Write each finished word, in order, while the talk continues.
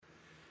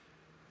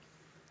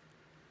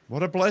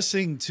What a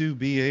blessing to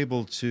be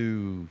able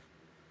to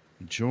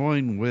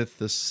join with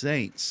the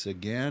saints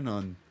again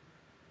on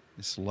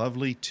this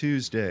lovely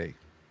Tuesday.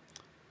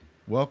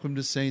 Welcome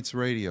to Saints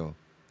Radio.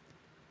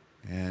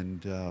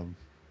 And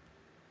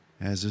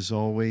as is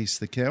always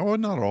the case, well,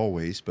 not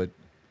always, but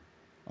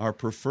our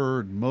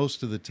preferred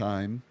most of the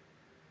time,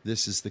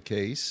 this is the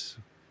case.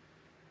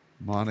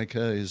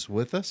 Monica is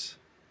with us.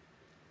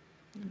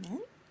 Mm-hmm.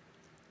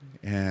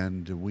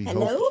 And we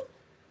Hello?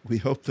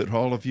 hope that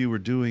all of you are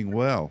doing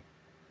well.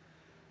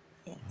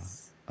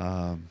 Yes.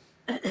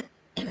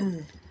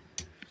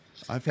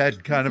 I've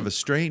had kind of a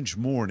strange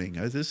morning.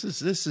 This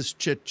is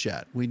chit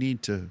chat. We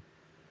need to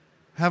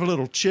have a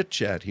little chit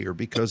chat here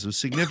because a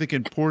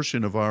significant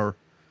portion of our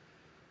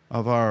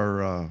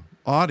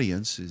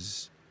audience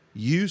is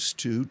used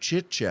to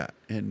chit chat,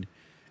 and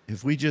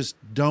if we just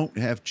don't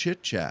have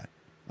chit chat,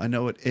 I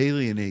know it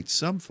alienates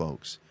some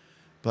folks,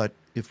 but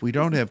if we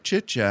don't have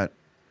chit chat,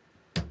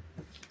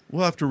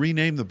 we'll have to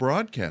rename the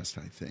broadcast,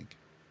 I think.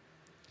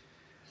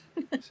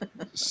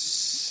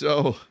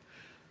 So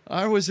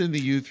I was in the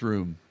youth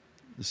room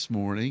this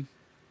morning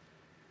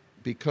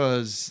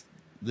because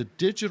the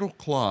digital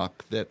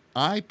clock that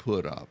I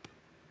put up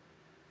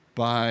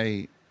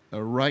by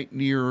right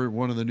near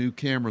one of the new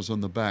cameras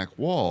on the back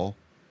wall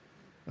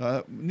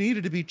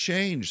needed to be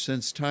changed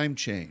since time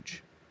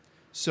change.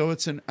 So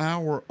it's an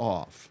hour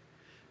off.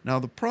 Now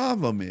the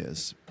problem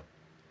is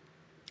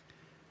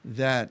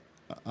that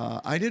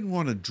I didn't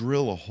want to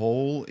drill a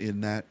hole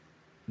in that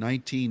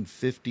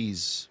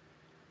 1950s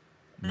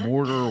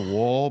mortar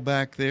wall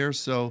back there.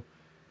 So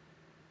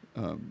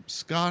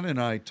Scott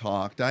and I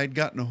talked. I'd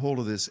gotten a hold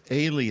of this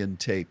alien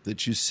tape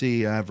that you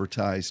see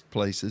advertised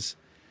places.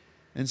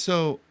 And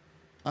so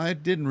I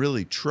didn't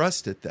really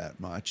trust it that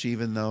much,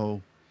 even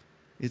though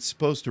it's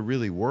supposed to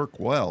really work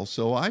well.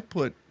 So I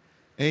put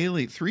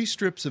 3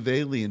 strips of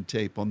alien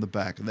tape on the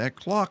back of that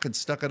clock and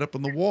stuck it up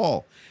on the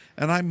wall.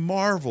 And I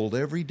marveled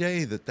every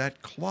day that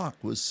that clock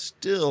was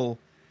still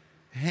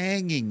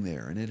hanging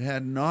there and it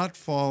had not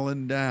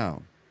fallen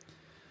down.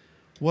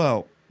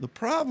 Well, the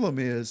problem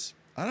is,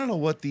 I don't know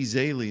what these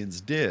aliens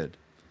did,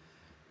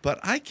 but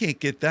I can't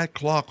get that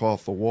clock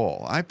off the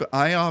wall.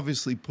 I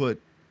obviously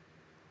put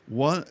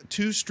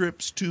 2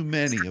 strips too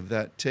many of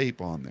that tape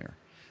on there.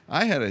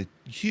 I had a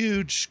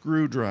huge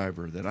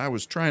screwdriver that I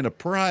was trying to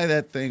pry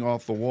that thing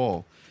off the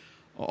wall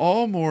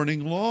all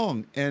morning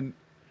long, and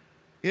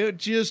it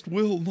just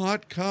will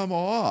not come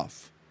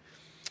off.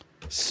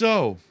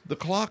 So the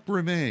clock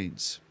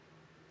remains.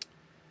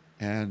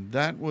 And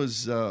that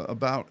was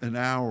about an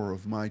hour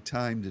of my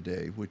time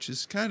today, which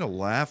is kind of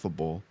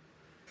laughable.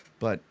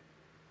 But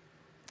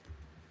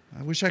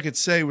I wish I could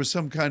say it was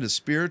some kind of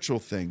spiritual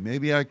thing.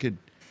 Maybe I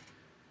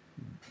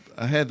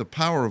had the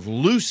power of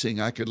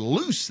loosing. I could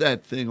loose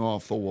that thing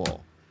off the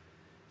wall.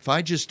 If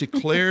I just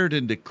declared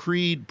and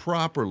decreed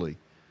properly,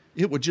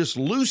 it would just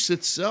loose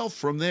itself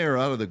from there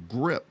out of the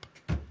grip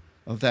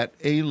of that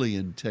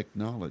alien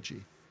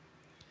technology.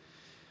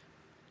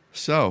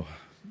 So,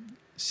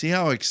 see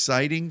how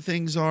exciting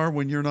things are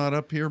when you're not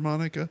up here,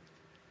 Monica?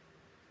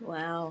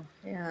 Wow.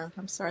 Yeah.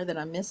 I'm sorry that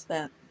I missed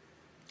that.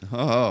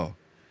 Oh,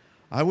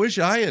 I wish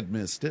I had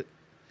missed it.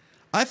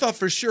 I thought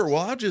for sure,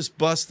 well, I'll just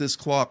bust this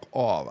clock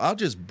off. I'll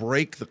just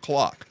break the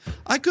clock.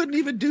 I couldn't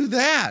even do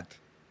that.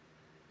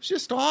 It's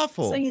just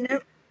awful. So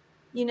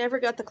you never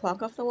got the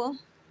clock off the wall?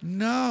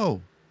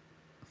 No.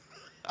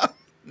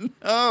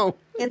 No.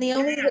 And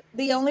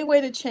the only way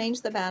to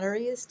change the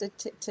battery is to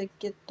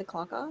get the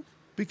clock off?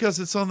 Because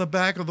it's on the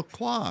back of the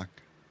clock.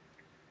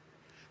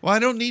 Well, I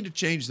don't need to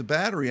change the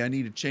battery. I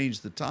need to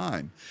change the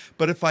time.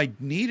 But if I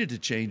needed to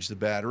change the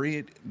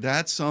battery,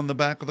 that's on the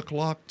back of the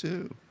clock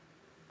too.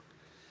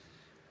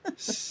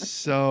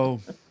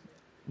 So,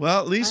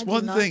 well, at least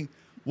one thing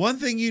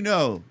you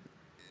know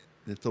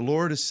that the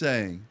Lord is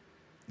saying,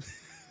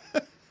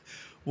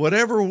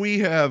 whatever we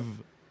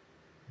have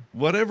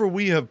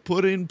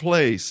put in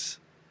place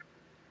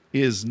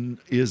is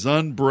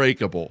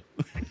unbreakable.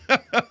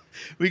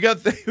 We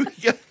got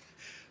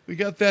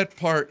that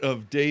part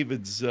of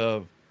David's,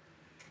 no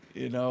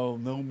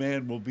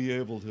man will be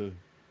able to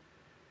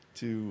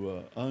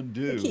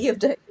undo. The key of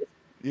David.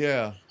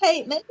 Yeah.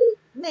 Hey,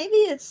 maybe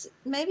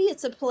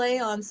it's a play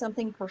on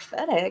something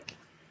prophetic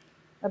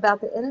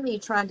about the enemy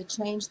trying to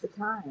change the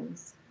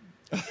times.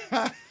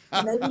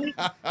 Maybe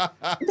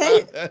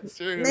That's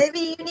true. maybe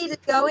you need to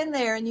go in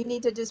there and you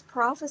need to just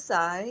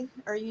prophesy,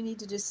 or you need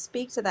to just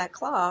speak to that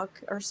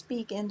clock, or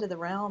speak into the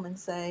realm and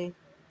say,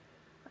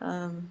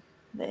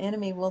 the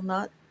enemy will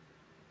not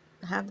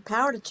have the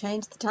power to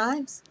change the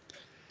times.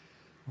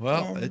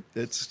 Well, And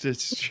it's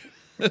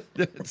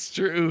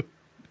true.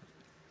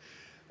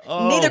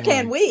 Oh, neither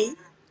can we.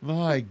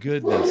 my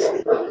goodness.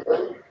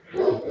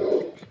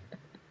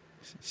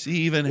 See,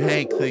 even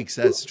Hank thinks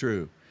that's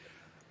true.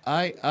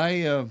 I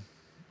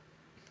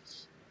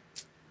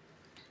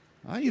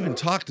even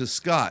talked to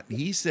Scott.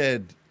 He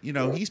said,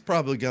 he's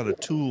probably got a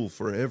tool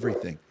for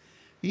everything.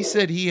 He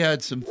said he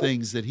had some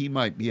things that he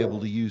might be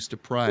able to use to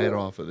pry it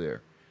off of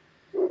there.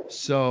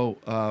 So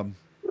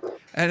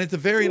And at the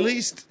very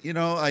least,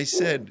 I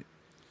said,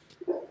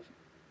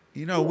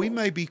 we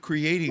may be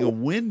creating a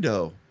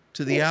window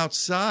to the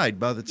outside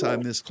by the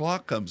time this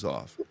clock comes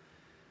off.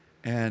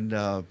 And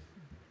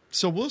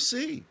so we'll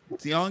see.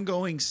 It's the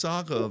ongoing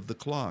saga of the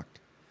clock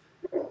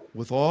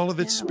with all of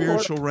its Yeah, portal.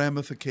 spiritual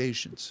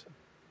ramifications.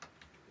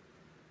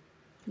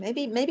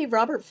 Maybe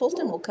Robert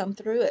Fulton will come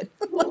through it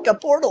like a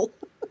portal.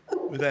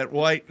 With that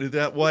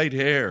white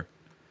hair.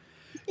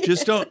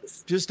 Just don't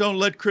Yes. just don't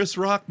let Chris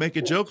Rock make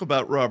a joke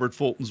about Robert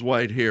Fulton's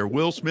white hair.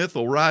 Will Smith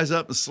will rise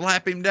up and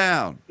slap him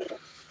down.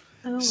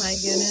 Oh my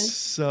goodness.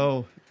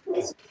 So,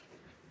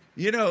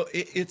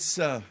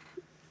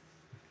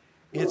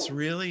 it's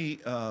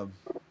really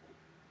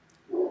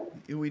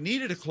we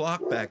needed a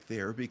clock back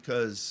there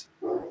because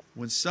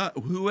when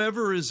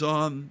whoever is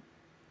on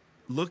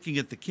looking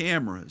at the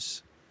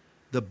cameras,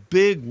 the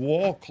big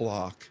wall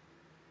clock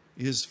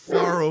is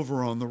far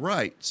over on the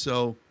right.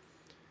 So,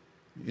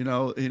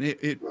 and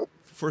it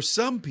for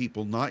some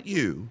people, not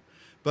you,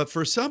 but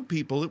for some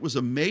people, it was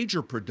a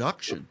major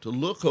production to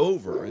look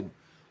over and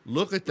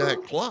look at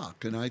that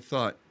clock. And I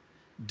thought,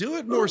 do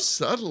it more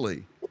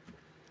subtly.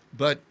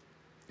 But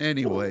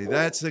anyway,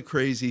 that's the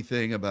crazy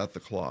thing about the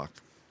clock.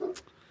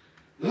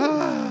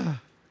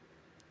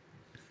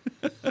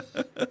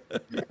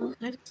 Well,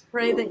 I just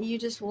pray that you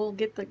just will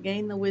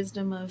gain the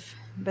wisdom of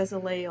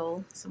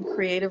Bezalel, some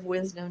creative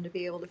wisdom to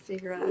be able to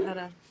figure out how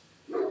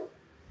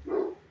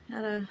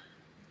to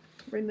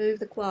remove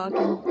the clock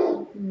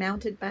and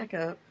mount it back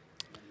up.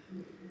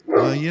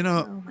 Well,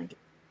 Oh my God.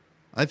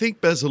 I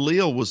think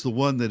Bezalel was the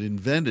one that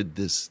invented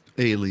this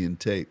alien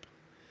tape.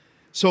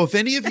 So if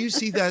any of you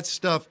see that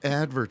stuff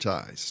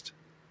advertised,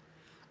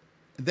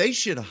 they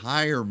should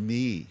hire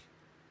me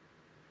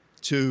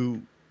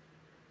to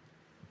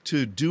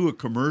do a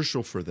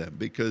commercial for them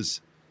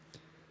because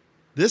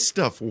this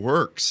stuff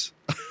works.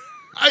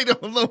 I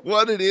don't know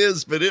what it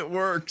is, but it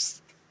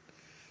works.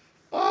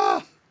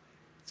 Ah,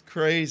 it's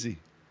crazy.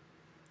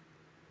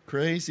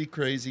 Crazy,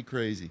 crazy,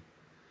 crazy.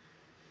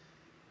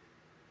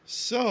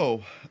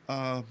 So,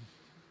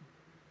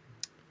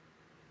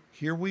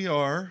 here we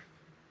are.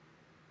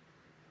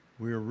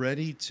 We're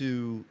ready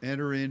to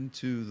enter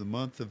into the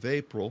month of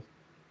April.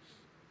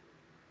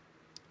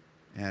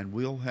 And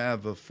we'll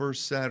have a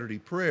first Saturday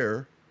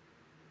prayer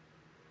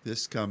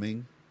this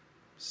coming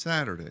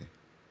Saturday.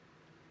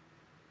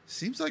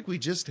 Seems like we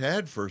just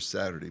had first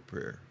Saturday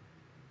prayer.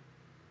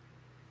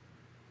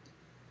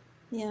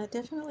 Yeah, it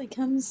definitely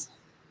comes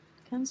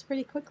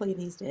pretty quickly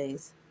these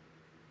days.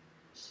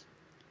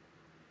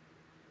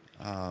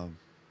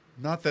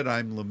 Not that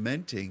I'm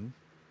lamenting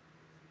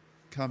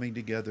coming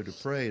together to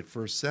pray at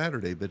first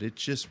Saturday, but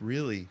it's just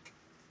really,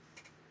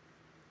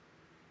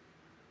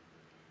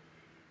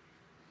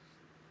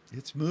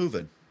 it's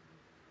moving.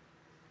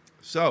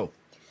 So,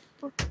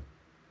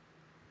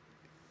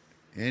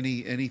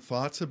 any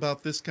thoughts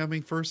about this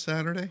coming first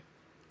Saturday?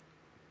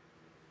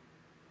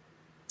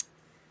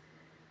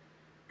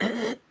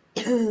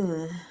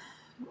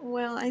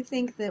 Well, I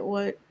think that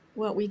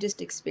what we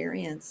just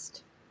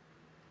experienced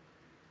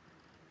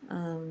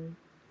um,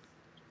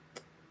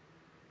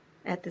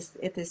 at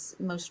this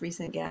most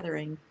recent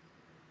gathering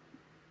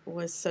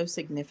was so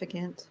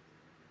significant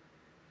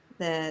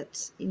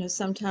that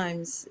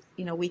sometimes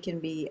we can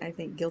be, I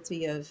think,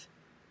 guilty of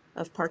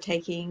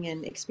partaking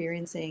and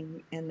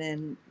experiencing and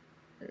then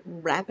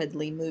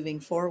rapidly moving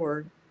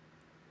forward.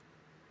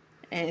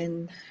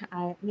 And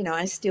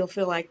I still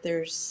feel like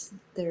there's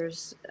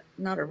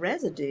not a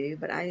residue,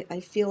 but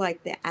I feel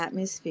like the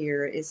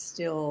atmosphere is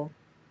still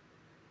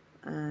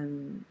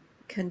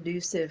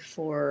conducive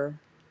for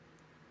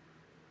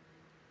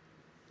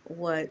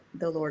what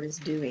the Lord is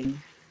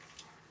doing,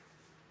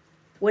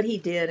 what He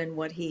did, and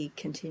what He's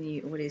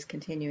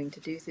continuing to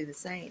do through the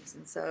saints.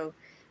 And so,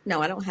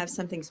 no, I don't have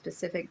something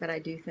specific, but I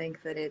do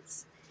think that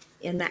it's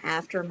in the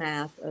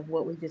aftermath of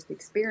what we just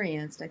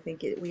experienced. I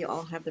think we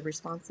all have the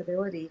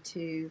responsibility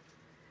to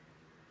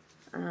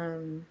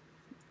um,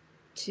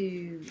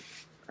 to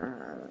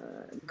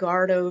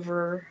guard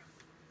over,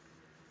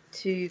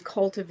 to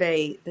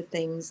cultivate the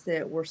things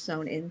that were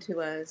sown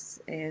into us,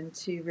 and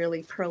to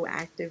really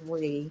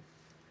proactively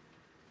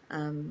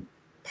um,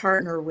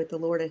 partner with the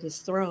Lord at His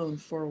throne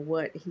for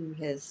what He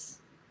has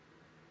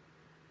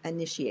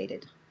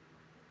initiated.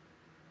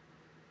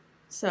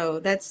 So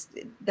that's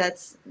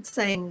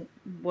saying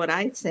what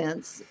I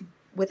sense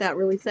without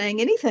really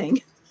saying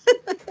anything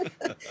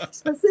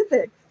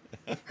specific.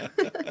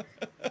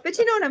 But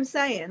you know what I'm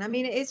saying? I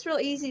mean, it's real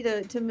easy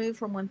to move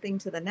from one thing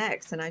to the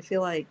next, and I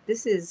feel like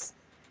this is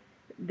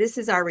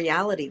our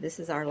reality. This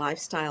is our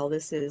lifestyle.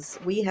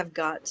 We have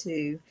got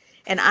to,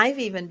 and I've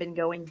even been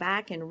going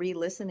back and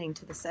re-listening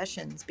to the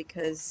sessions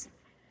because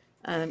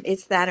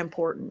it's that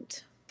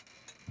important.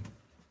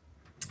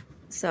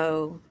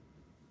 So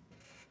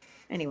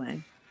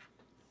anyway,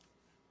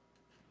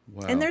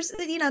 and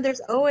Wow.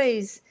 there's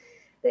always,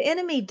 the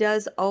enemy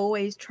does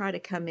always try to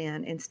come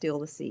in and steal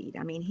the seed.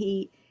 I mean,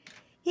 he's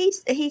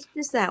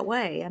just that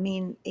way. I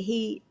mean,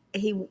 he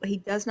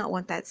does not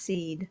want that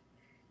seed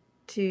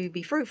to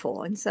be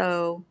fruitful, and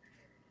so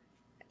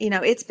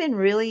it's been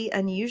really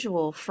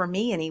unusual for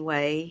me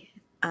anyway,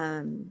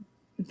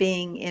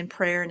 being in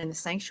prayer and in the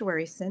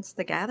sanctuary since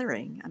the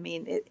gathering. I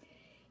mean,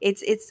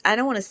 it's I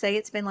don't want to say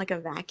it's been like a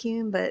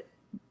vacuum, but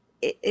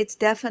it's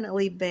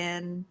definitely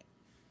been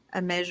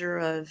a measure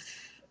of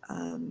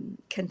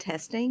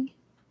contesting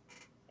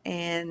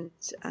and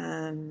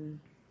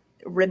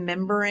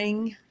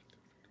remembering,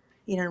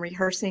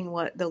 rehearsing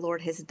what the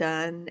Lord has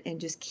done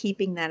and just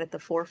keeping that at the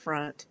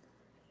forefront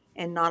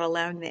and not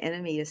allowing the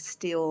enemy to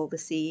steal the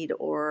seed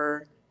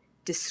or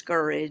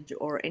discourage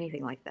or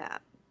anything like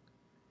that.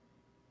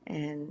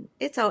 And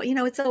it's all,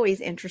 it's always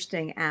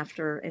interesting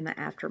after in the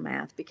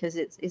aftermath, because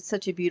it's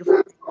such a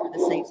beautiful thing for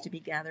the saints to be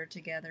gathered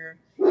together,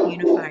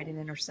 unified in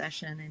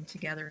intercession and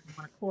together in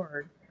one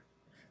accord.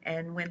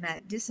 And when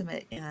that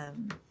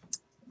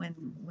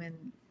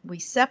when we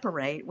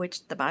separate,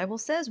 which the Bible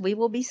says we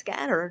will be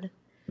scattered,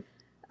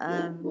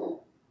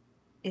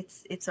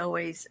 it's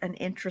always an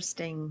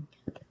interesting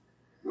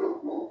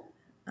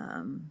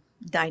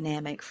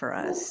dynamic for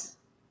us.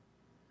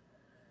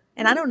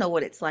 And I don't know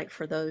what it's like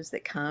for those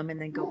that come and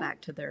then go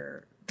back to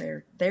their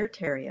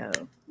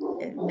terrio.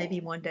 Maybe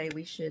one day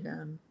we should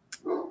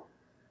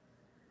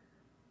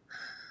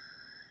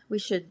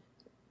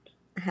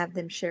have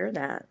them share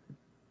that.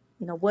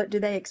 What do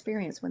they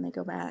experience when they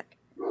go back?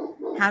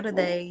 How do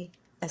they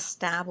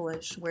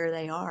establish where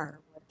they are,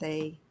 what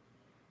they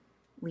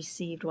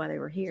received while they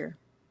were here?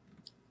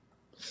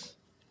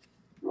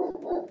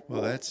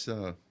 Well,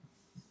 that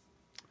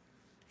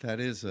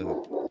is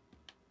an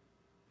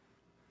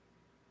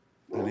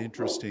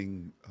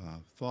interesting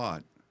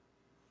thought.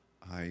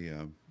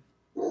 I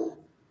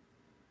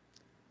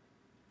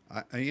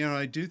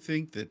do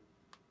think that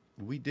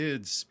we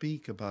did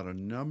speak about a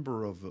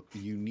number of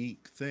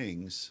unique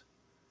things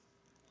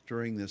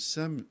during this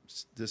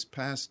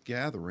past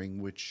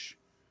gathering, which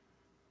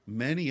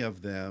many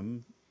of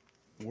them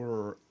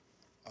were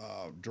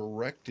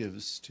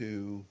directives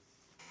to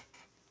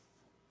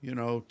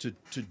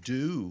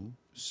do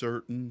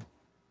certain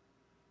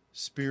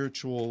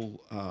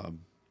spiritual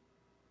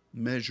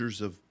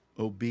measures of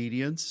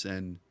obedience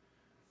and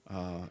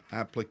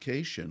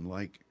application,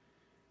 like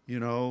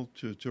to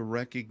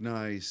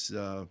recognize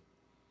the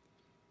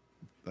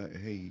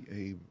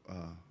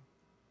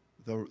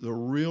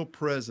real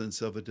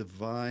presence of a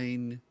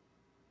divine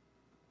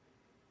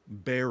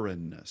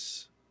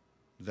barrenness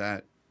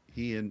that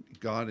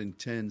God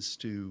intends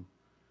to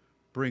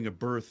bring a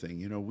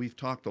birthing. We've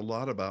talked a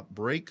lot about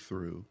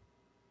breakthrough,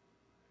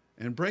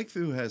 and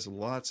breakthrough has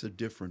lots of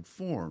different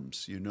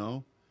forms.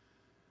 To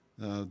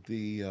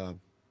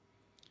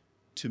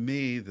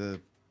me,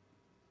 the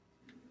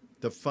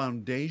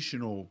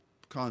foundational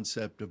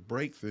concept of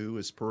breakthrough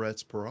is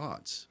Peretz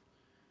Paratz.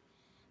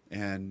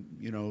 And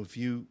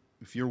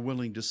if you're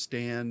willing to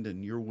stand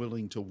and you're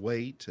willing to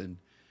wait and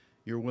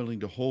you're willing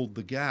to hold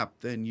the gap,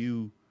 then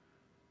you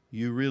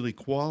really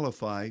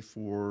qualify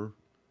for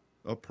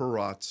a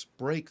Paratz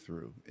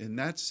breakthrough. And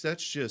that's a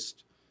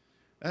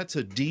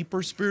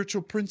deeper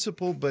spiritual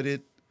principle, but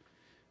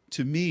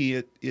to me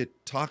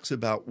it talks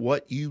about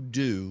what you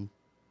do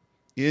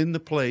in the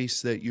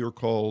place that you're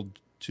called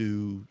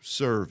to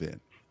serve in.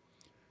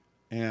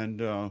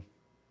 And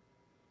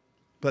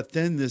but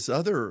then this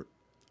other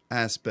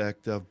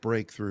aspect of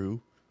breakthrough,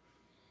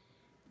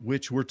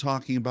 which we're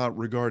talking about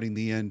regarding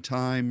the end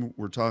time,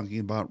 we're talking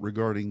about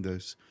regarding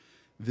this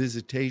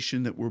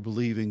visitation that we're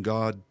believing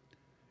God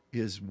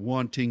is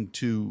going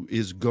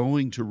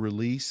to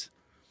release.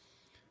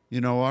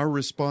 Our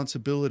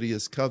responsibility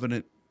as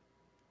covenant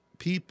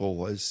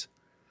people, as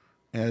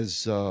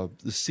the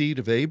seed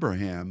of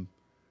Abraham,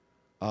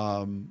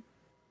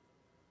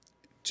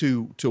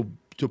 to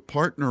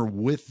partner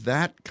with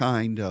that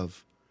kind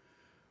of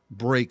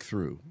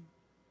breakthrough,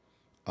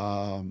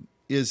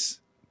 is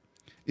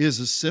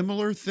a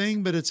similar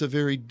thing, but it's a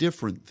very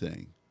different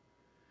thing,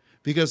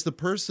 because the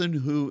person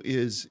who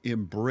is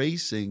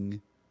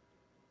embracing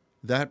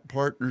that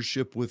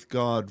partnership with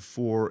God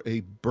for a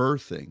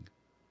birthing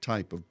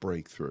type of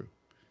breakthrough,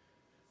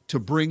 to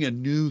bring a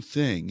new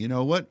thing.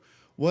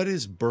 What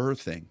is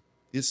birthing?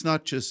 It's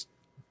not just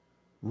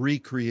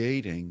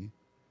recreating,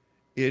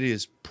 it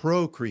is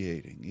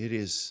procreating. It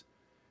is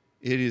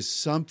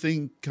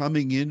something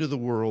coming into the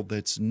world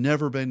that's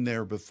never been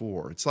there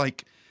before. It's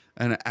like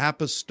an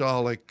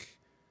apostolic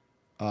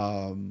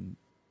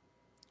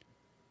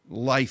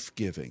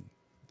life-giving.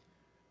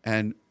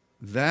 And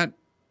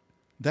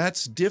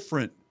that's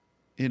different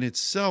in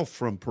itself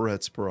from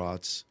Peretz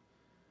Paratz,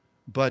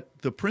 but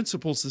the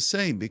principle's the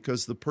same,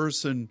 because the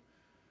person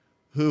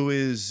who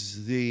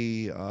is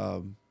the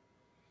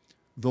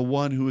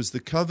one who is the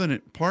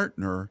covenant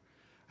partner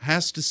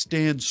has to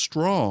stand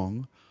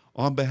strong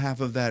on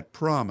behalf of that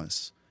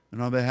promise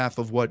and on behalf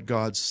of what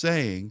God's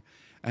saying.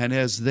 And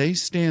as they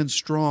stand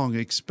strong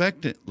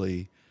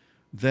expectantly,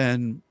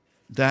 then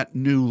that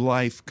new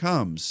life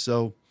comes.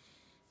 So,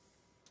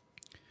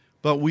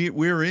 but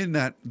we're in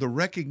that, the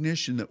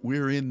recognition that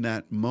we're in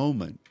that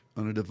moment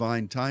on a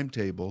divine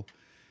timetable,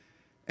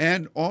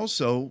 and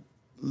also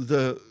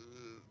the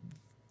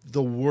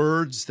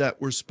words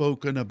that were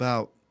spoken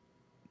about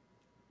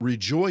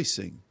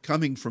rejoicing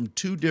coming from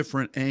two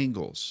different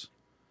angles.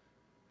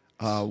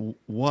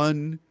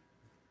 One,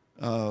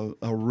 a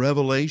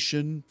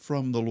revelation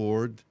from the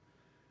Lord,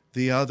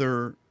 the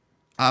other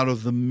out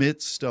of the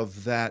midst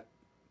of that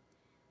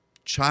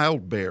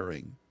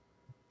childbearing,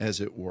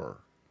 as it were.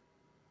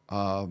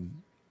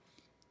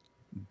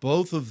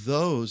 Both of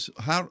those,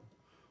 how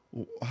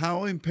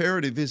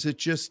imperative is it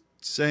just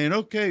saying,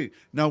 okay,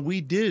 now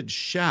we did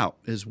shout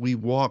as we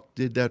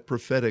did that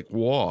prophetic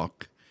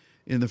walk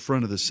in the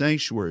front of the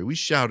sanctuary. We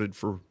shouted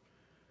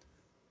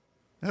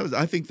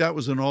I think that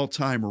was an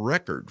all-time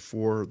record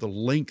for the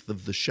length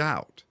of the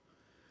shout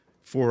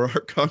for our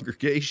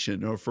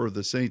congregation or for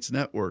the Saints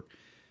Network.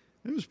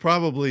 It was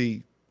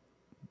probably,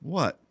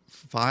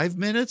 5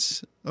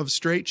 minutes of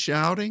straight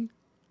shouting,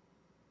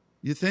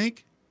 you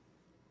think?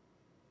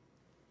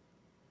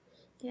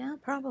 Yeah,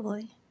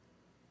 probably.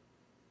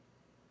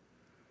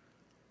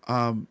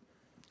 To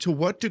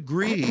what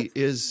degree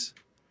is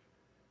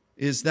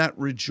that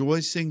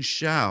rejoicing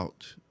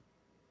shout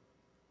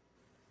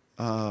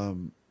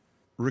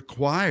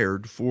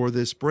required for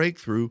this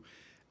breakthrough?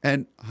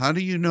 And how do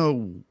you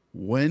know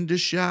when to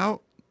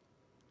shout?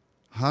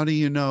 How do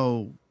you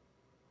know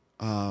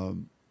how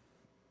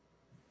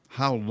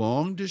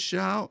long to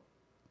shout?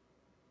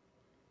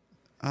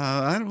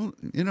 I don't,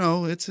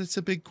 it's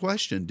a big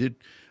question.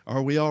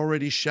 Are we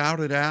already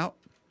shouted out?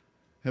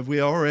 Have we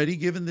already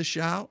given the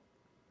shout?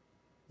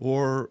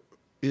 Or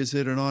is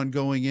it an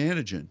ongoing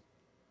antigen?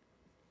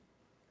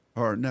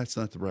 Or that's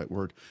not the right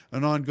word,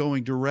 an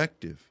ongoing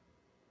directive.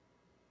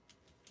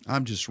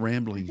 I'm just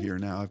rambling here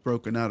now. I've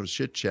broken out of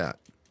chit chat.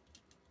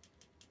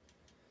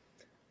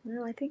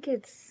 Well, I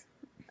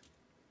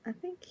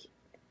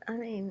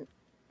mean,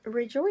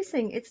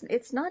 rejoicing,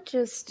 it's not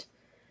just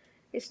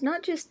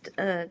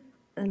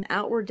an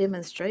outward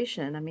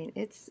demonstration. I mean,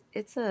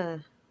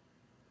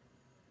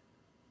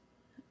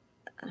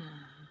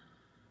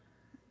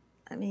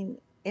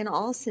 in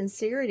all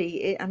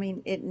sincerity,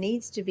 it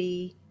needs to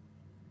be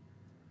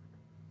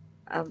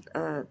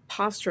a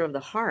posture of the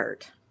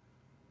heart.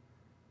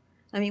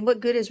 I mean, what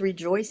good is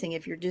rejoicing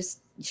if you're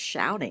just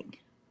shouting?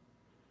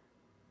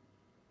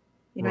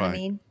 You know what I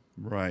mean?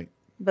 Right.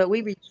 But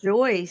we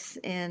rejoice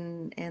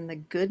in the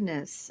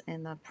goodness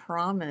and the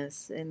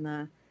promise and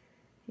the,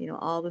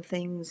 all the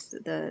things,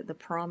 the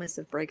promise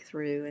of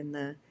breakthrough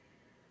and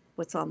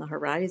what's on the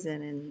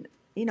horizon. And,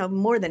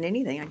 more than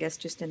anything, I guess,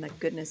 just in the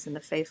goodness and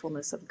the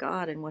faithfulness of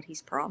God and what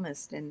he's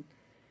promised. And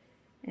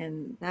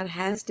that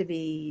has to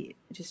be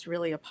just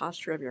really a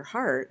posture of your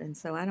heart. And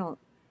so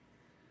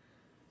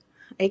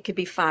it could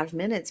be 5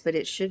 minutes, but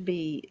it should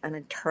be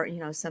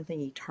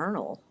something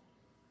eternal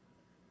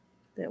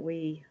that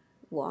we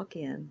walk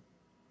in.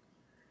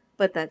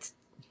 But that's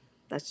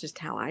just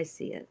how I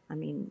see it. I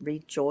mean,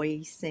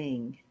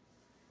 rejoicing.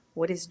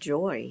 What is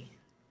joy?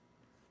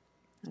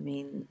 I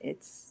mean,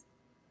 it's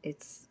I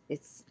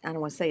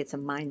don't want to say it's a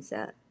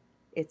mindset.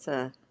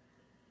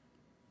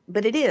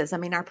 But it is. I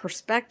mean, our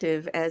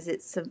perspective as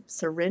it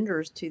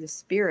surrenders to the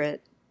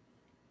Spirit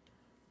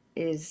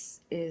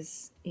is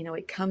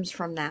it comes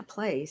from that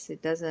place.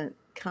 It doesn't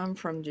come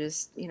from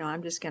just,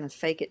 I'm just going to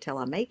fake it till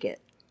I make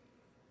it.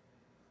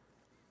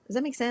 Does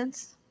that make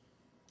sense?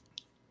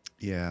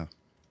 Yeah.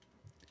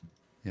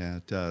 Yeah,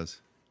 it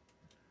does.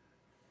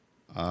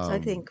 So I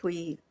think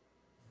we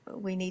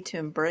need to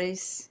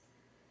embrace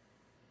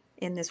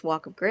in this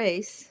walk of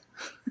grace.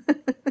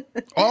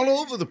 All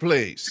over the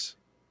place.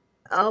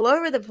 All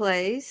over the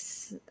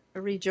place,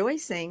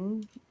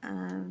 rejoicing,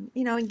 and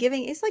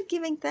giving. It's like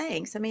giving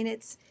thanks. I mean,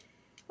 it's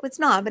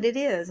not, but it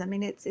is. I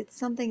mean, it's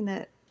something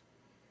that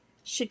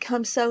should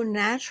come so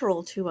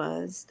natural to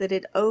us that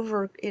it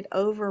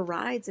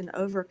overrides and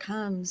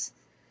overcomes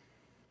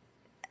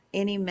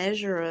any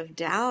measure of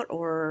doubt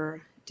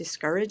or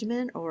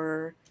discouragement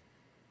or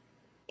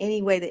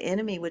any way the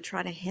enemy would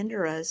try to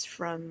hinder us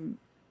from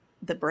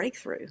the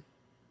breakthrough.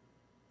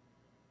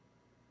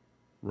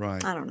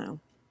 Right. I don't know.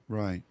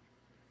 Right.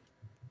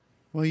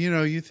 Well,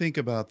 you think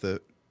about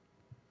the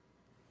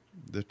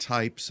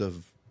types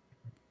of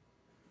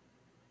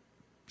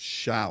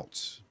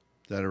shouts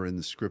that are in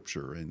the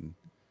scripture, and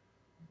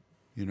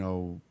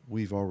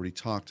we've already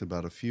talked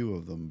about a few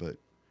of them, but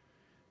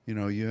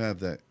you have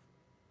that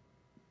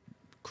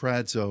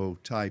kradzo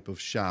type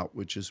of shout,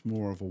 which is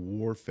more of a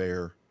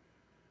warfare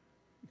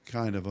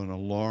kind of an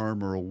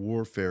alarm or a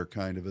warfare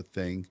kind of a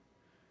thing.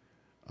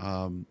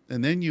 And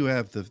then you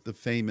have the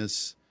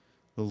famous,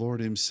 the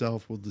Lord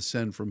himself will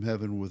descend from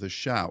heaven with a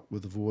shout,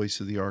 with the voice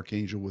of the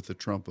archangel, with the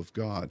trump of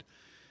God.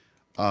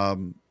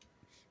 And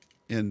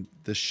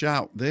the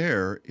shout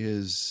there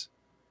is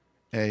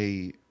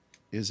a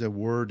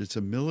word, it's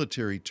a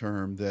military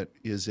term that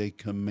is a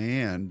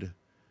command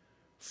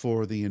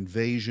for the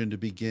invasion to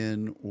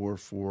begin, or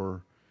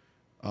for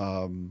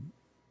an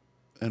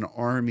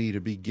army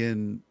to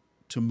begin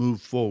to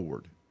move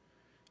forward.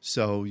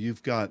 So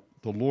you've got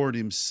the Lord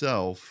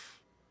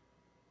himself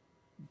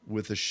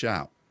with a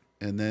shout,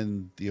 and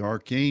then the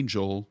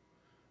archangel,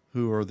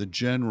 who are the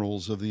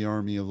generals of the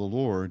army of the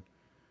Lord,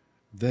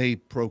 they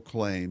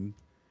proclaim,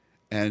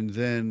 and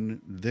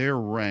then their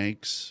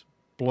ranks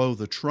blow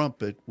the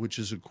trumpet, which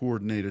is a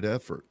coordinated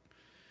effort.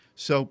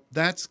 So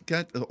that's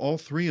got all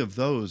three of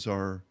those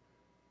are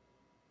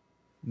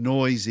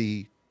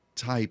noisy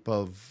type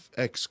of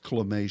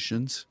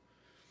exclamations.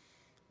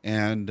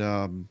 And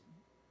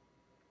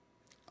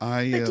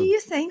I, But do you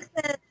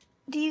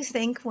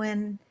think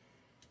when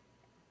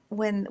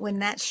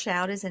that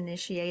shout is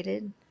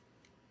initiated,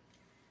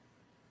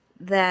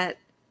 that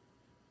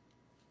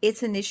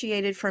it's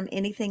initiated from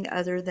anything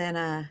other than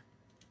a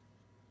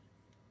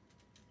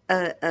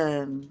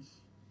um,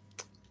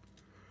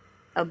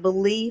 a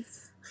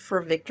belief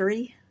for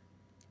victory?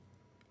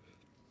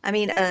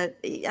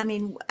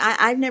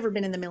 I've never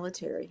been in the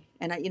military,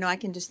 and I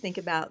can just think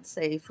about,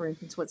 say, for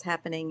instance, what's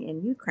happening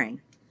in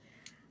Ukraine.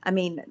 I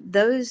mean,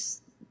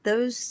 those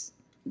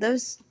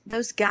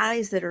those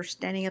guys that are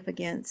standing up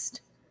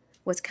against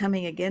what's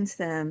coming against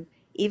them,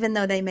 even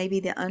though they may be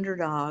the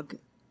underdog,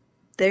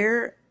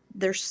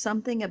 there's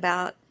something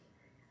about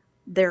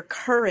their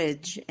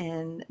courage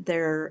and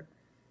their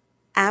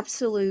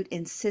absolute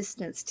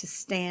insistence to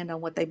stand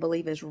on what they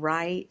believe is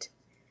right,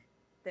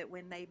 that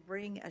when they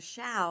bring a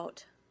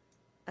shout,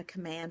 a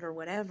command or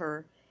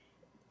whatever,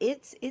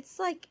 it's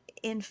like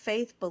in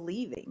faith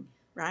believing,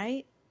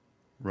 right?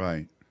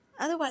 right,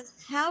 Otherwise,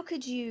 how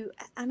could you?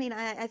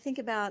 I think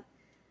about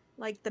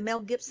like the Mel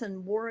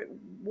Gibson war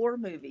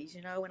movies,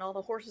 when all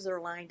the horses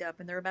are lined up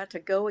and they're about to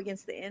go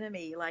against the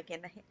enemy, like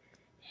in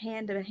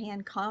hand to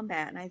hand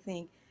combat, and I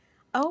think,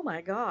 oh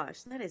my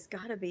gosh, that has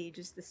got to be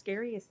just the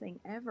scariest thing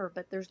ever.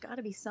 But there's got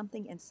to be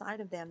something inside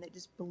of them that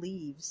just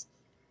believes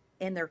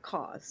in their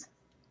cause,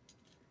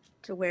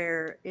 to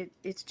where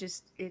it's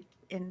just it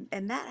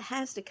and that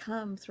has to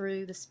come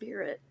through the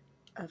Spirit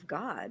of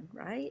God,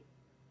 right?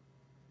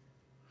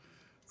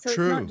 So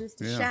it's not true, just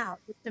to yeah. shout,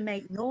 just to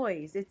make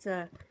noise. It's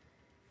a,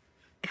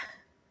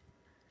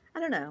 I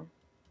don't know.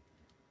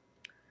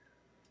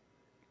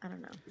 I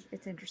don't know.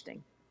 It's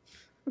interesting.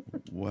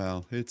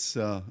 Well, it's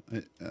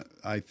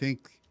I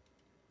think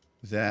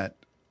that,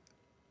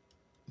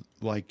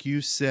 like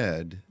you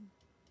said,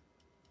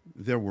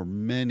 there were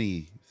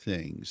many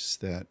things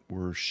that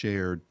were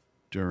shared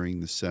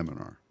during the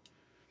seminar.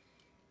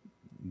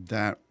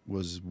 That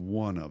was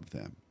one of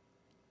them.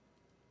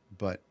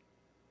 But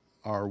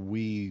are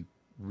we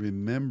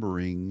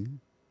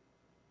remembering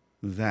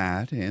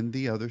that and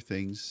the other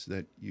things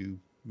that you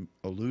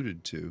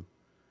alluded to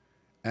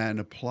and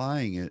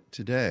applying it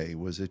today?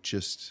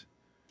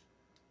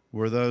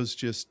 Were those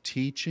just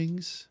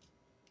teachings,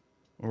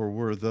 or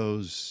were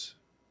those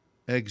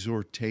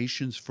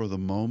exhortations for the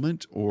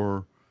moment,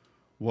 or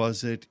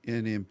was it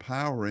an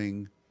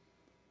empowering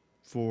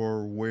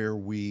for where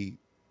we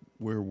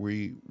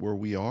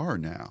are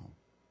now?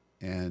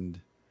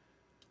 And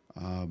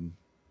um,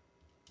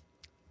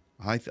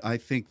 I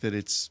think that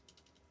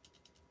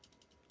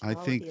I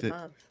All of think the that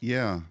above.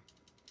 yeah,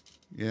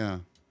 yeah,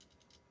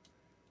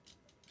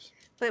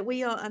 But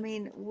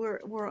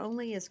we're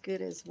only as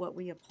good as what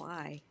we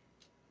apply.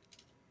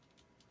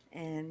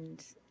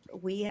 And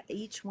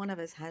each one of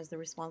us has the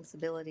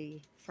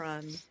responsibility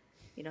from,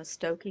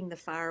 stoking the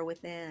fire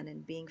within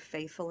and being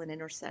faithful in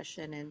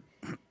intercession and,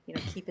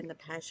 keeping the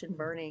passion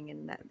burning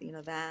and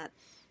that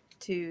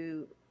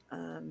to,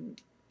 um,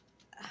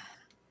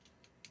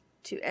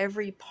 to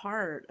every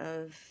part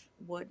of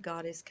what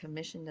God has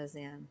commissioned us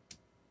in.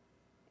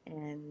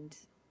 And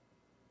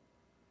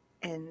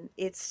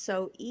it's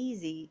so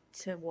easy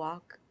to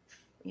walk,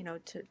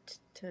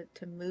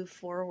 to move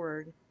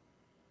forward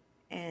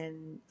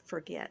and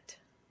forget,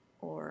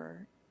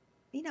 or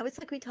it's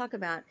like we talk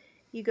about,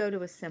 you go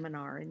to a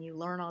seminar and you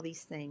learn all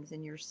these things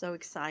and you're so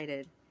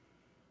excited,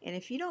 and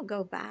if you don't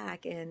go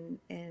back and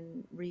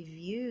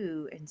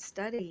review and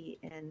study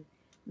and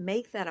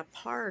make that a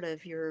part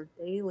of your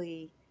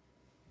daily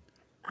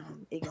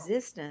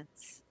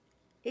existence,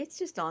 it's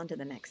just on to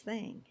the next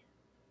thing.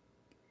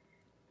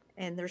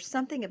 And there's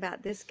something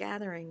about this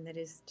gathering that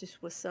is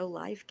just was so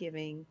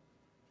life-giving,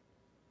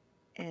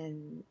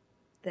 and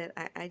that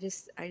I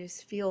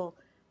just feel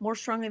more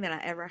strongly than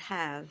I ever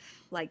have,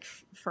 like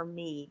for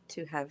me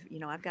to have,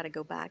 I've got to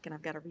go back and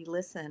I've got to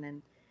re-listen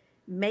and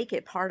make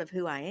it part of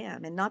who I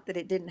am. And not that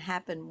it didn't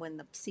happen when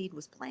the seed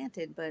was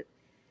planted, but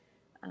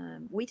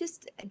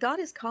God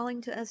is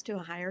calling to us to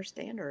a higher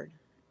standard.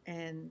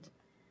 And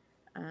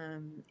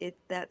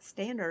that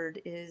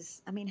standard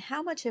is,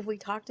 how much have we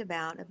talked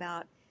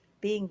about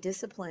being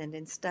disciplined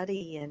and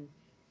study and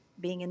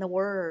being in the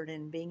Word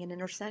and being in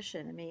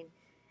intercession?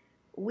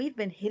 We've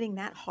been hitting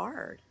that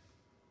hard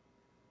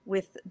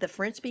with the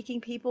French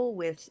speaking people,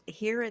 with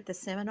here at the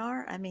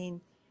seminar.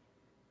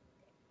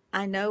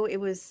 I know it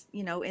was,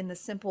 in the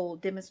simple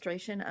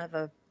demonstration of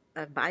a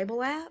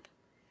Bible app,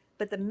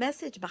 but the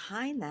message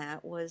behind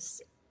that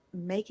was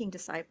making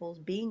disciples,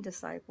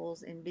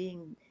 and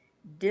being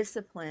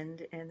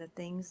disciplined in the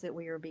things that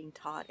we are being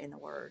taught in the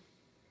Word.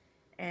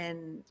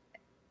 And,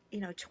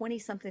 20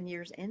 something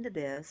years into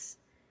this,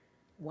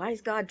 why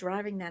is God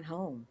driving that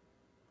home?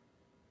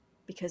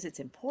 Because it's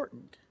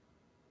important.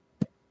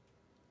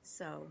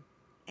 So,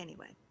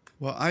 anyway.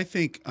 Well, I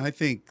think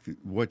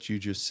what you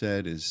just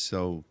said is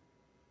so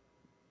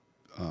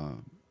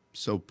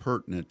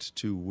pertinent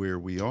to where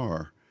we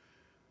are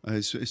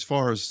as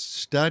far as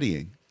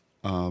studying.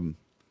 Um,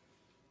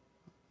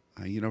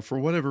 for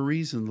whatever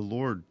reason, the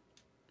Lord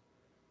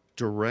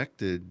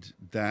directed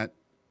that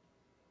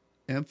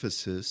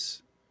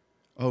emphasis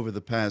over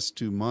the past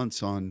 2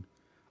 months on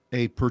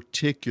a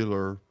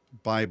particular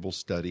Bible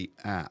study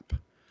app.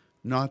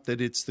 Not that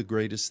it's the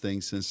greatest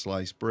thing since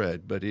sliced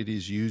bread, but it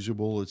is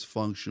usable. It's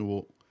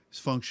functional.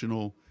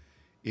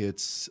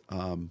 It's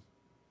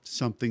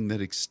something that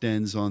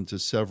extends onto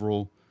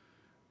several,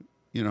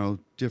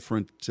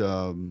 different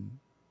uh,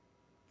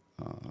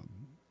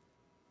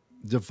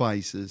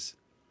 devices.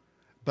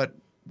 But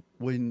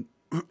when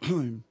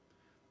when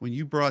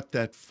you brought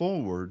that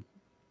forward,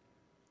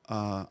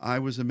 I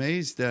was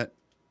amazed that,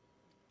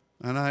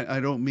 and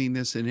I don't mean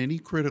this in any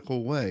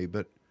critical way,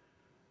 but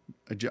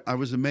I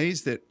was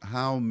amazed at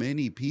how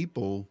many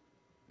people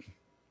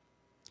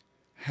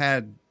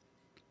had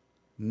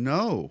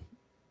no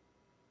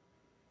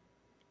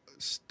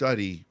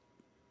study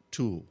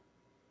tool,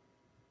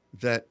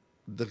 that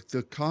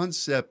the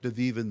concept of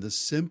even the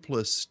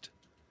simplest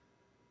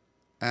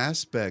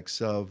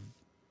aspects of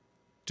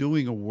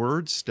doing a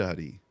word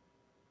study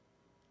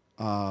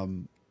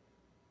um,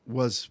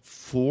 was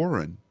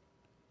foreign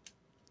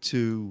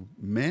to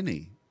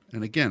many.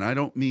 And again, I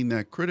don't mean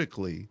that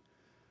critically.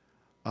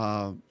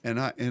 And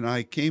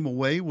I came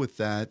away with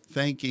that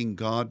thanking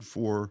God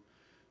for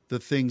the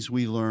things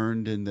we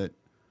learned, and that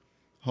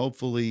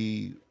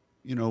hopefully,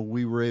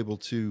 we were able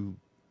to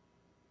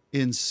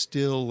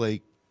instill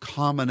a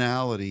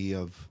commonality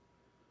of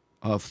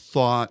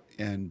thought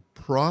and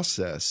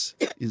process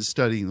in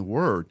studying the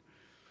Word.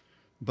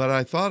 But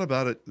I thought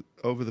about it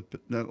over the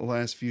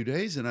last few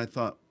days, and I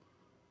thought,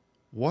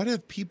 what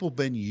have people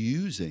been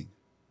using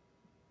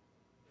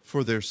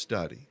for their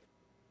study?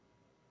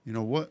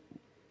 What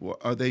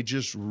are they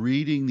just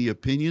reading the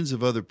opinions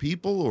of other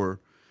people, or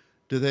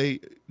do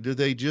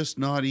they just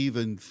not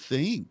even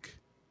think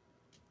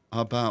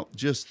about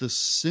just the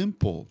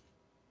simple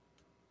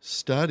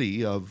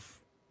study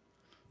of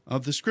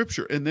the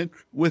Scripture? And then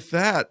with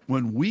that,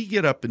 when we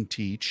get up and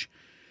teach,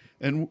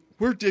 and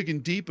we're digging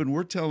deep and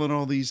we're telling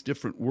all these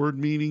different word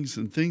meanings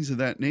and things of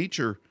that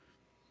nature,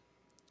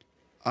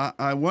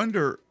 I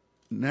wonder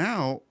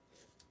now,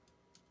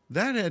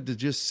 that had to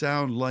just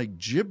sound like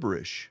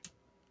gibberish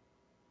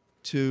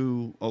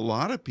to a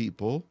lot of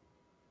people.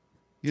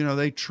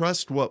 They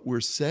trust what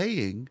we're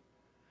saying,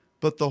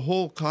 but the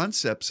whole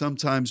concept,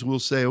 sometimes we'll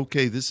say,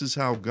 okay, this is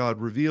how God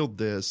revealed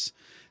this,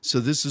 so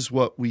this is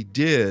what we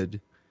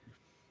did.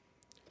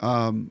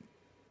 I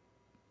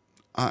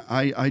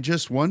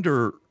just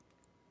wonder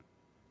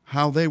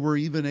how they were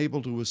even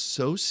able to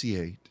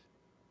associate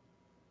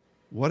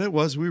what it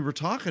was we were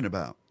talking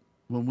about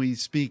when we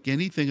speak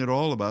anything at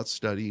all about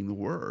studying the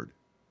Word.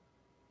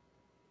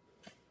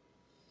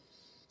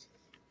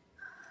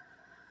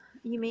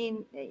 You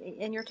mean,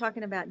 and you're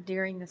talking about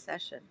during the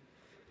session,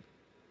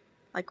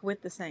 like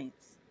with the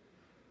saints?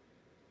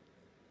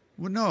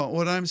 Well, no,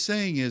 what I'm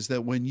saying is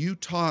that when you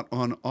taught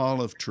on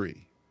Olive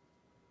Tree,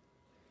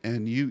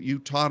 and you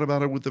taught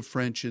about it with the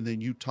French, and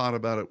then you taught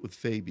about it with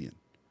Fabian,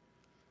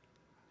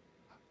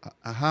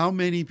 how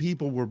many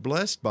people were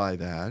blessed by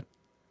that?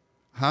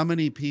 How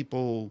many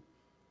people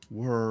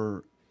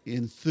were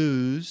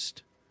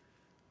enthused?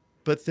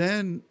 But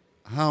then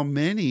how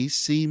many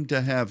seemed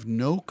to have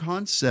no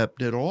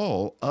concept at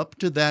all up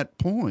to that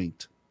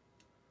point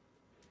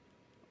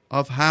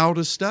of how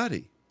to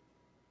study?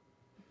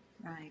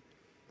 Right.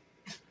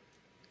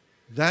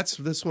 That's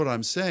what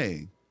I'm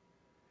saying.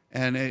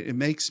 And it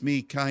makes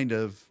me kind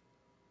of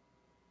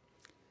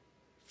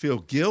feel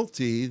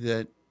guilty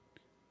that,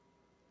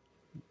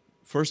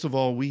 first of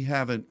all, we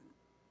haven't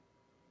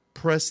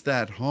pressed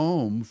that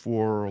home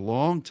for a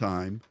long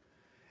time.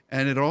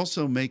 And it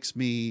also makes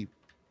me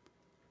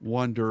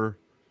wonder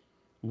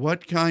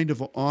what kind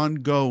of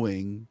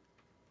ongoing,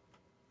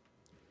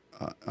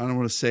 I don't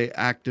want to say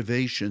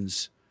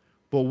activations,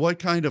 but what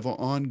kind of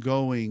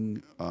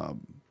ongoing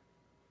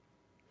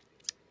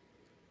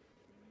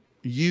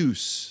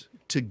use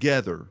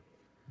together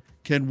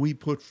can we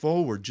put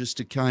forward just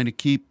to kind of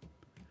keep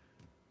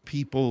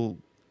people.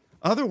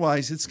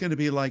 Otherwise, it's going to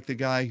be like the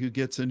guy who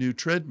gets a new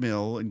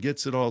treadmill and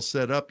gets it all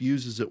set up,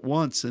 uses it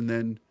once, and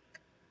then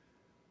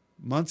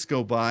months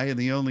go by, and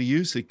the only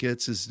use it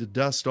gets is to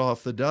dust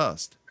off the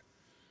dust.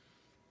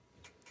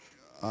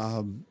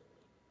 Um,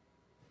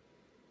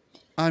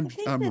 I I'm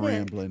think I'm that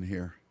rambling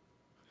here.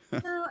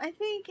 no, I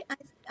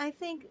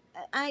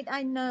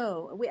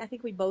know, I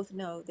think we both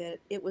know that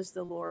it was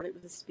the Lord, it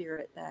was the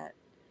Spirit that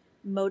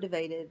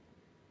motivated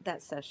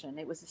that session.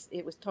 It was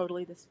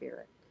totally the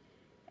Spirit,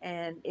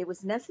 and it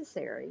was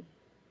necessary.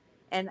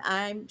 And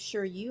I'm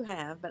sure you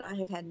have, but I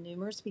have had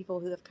numerous people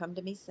who have come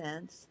to me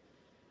since,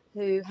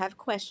 who have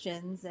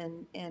questions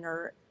and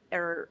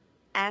are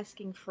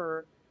asking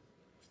for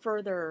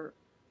further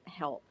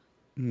help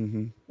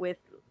Mm-hmm. with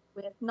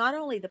with not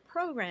only the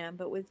program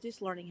but with just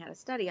learning how to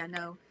study. I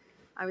know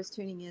I was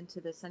tuning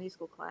into the Sunday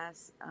school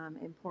class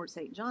in Port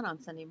St. John on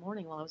Sunday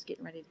morning while I was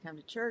getting ready to come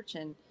to church,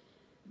 and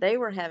they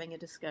were having a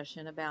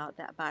discussion about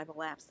that Bible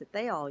apps that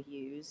they all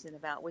use and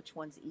about which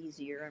one's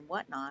easier and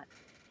whatnot.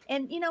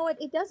 And you know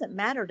what? It doesn't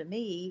matter to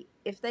me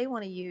if they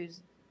want to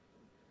use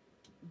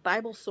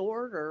Bible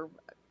Sword or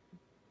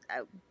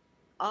uh,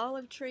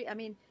 Olive Tree. I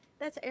mean,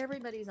 that's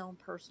everybody's own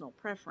personal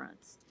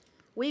preference.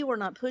 We were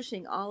not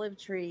pushing Olive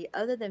Tree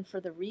other than for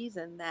the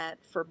reason that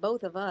for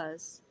both of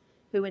us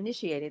who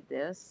initiated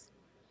this,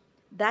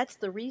 that's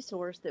the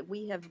resource that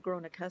we have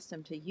grown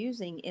accustomed to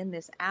using in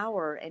this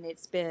hour, and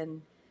it's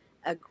been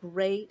a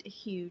great,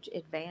 huge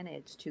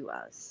advantage to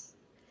us.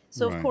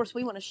 So, of Right. course,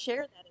 we want to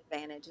share that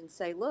advantage and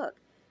say,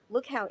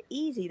 look how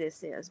easy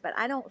this is. But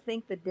I don't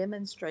think the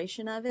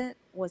demonstration of it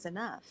was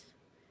enough.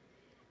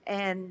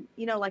 And,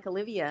 you know, like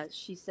Olivia,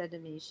 she said to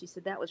me, she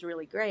said, that was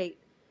really great,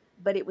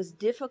 but it was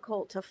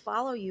difficult to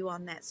follow you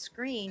on that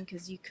screen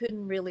because you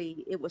couldn't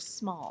really, it was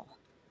small.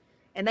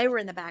 And they were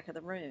in the back of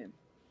the room.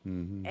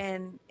 Hmm.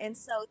 And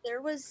so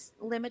there was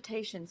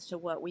limitations to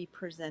what we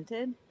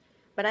presented,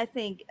 but I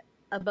think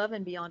above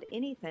and beyond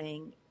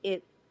anything,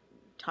 it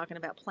talking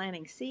about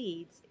planting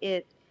seeds,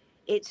 it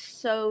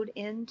sowed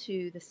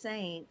into the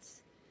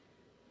saints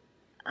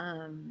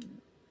um,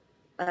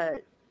 a,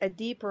 a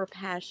deeper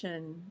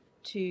passion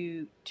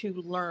to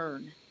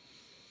learn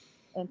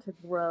and to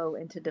grow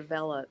and to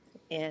develop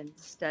in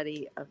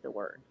study of the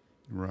word.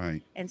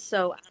 Right. And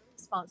so our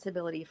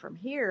responsibility from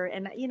here,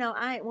 and you know,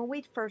 I when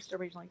we first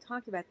originally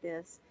talked about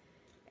this,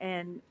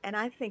 and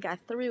I think I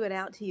threw it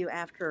out to you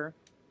after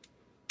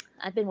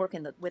I've been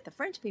working with the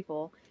French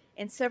people,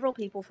 and several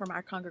people from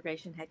our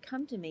congregation had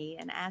come to me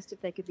and asked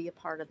if they could be a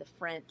part of the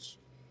French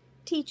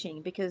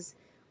teaching, because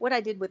what I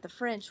did with the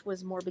French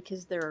was more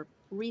because their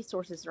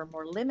resources are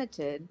more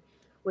limited,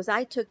 was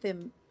I took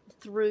them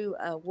through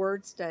a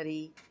word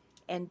study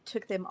and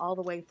took them all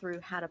the way through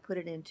how to put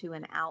it into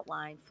an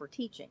outline for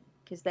teaching,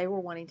 because they were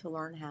wanting to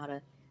learn how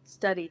to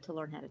study to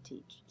learn how to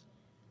teach.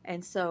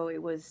 And so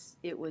it was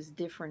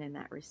different in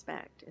that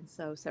respect. And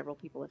so several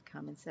people have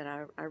come and said,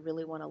 I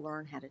really want to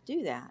learn how to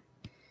do that.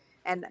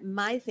 And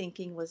my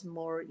thinking was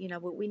more, you know,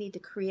 but we need to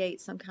create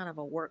some kind of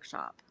a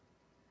workshop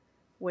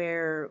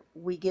where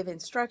we give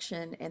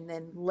instruction and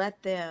then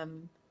let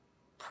them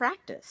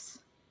practice,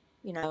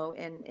 you know,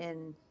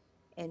 and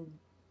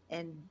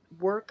and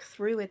work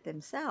through it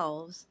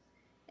themselves,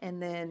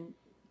 and then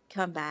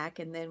come back,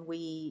 and then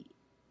we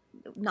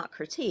not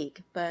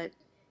critique but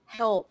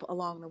help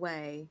along the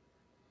way,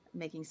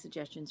 making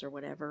suggestions or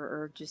whatever,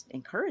 or just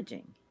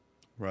encouraging.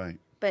 Right.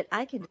 But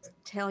I can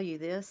tell you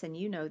this, and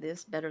you know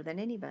this better than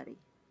anybody.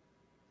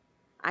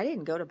 I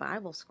didn't go to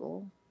Bible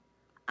school.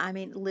 I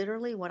mean,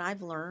 literally, what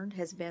I've learned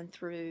has been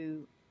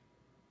through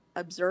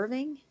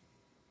observing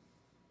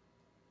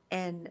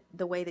and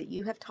the way that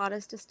you have taught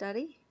us to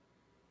study,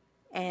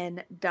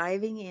 and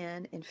diving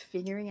in and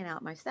figuring it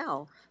out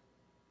myself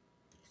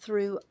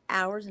through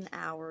hours and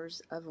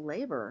hours of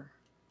labor.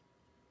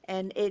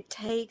 And it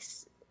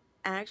takes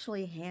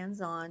actually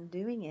hands on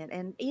doing it.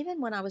 And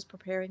even when I was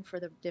preparing for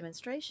the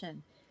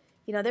demonstration,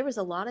 you know, there was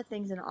a lot of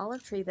things in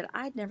Olive Tree that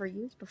I'd never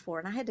used before.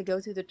 And I had to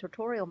go through the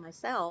tutorial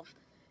myself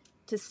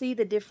to see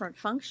the different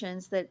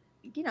functions that,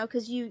 you know,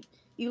 because you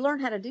learn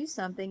how to do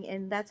something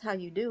and that's how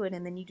you do it,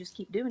 and then you just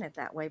keep doing it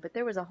that way. But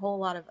there was a whole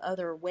lot of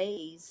other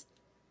ways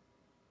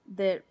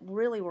that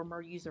really were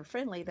more user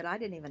friendly that I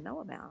didn't even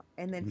know about.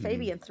 And then Hmm.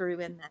 Fabian threw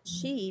in that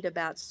sheet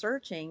about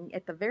searching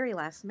at the very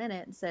last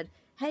minute and said,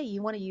 "Hey,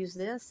 you want to use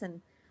this?"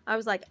 And I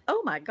was like,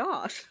 "Oh my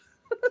gosh,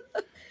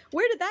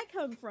 where did that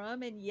come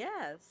from?" And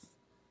yes,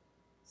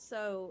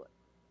 so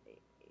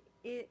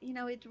it, you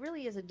know, it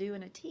really is a do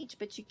and a teach,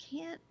 but you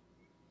can't.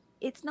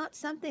 It's not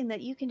something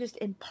that you can just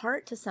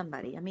impart to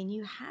somebody. I mean,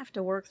 you have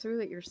to work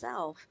through it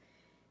yourself,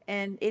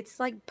 and it's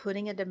like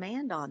putting a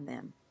demand on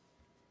them.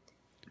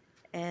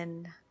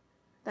 And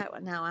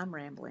that now I'm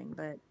rambling,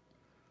 but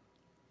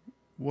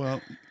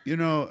Well, you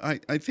know,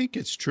 I think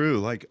it's true.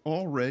 Like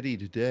already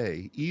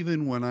today,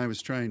 even when I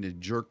was trying to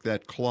jerk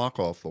that clock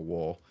off the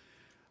wall,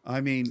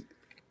 I mean,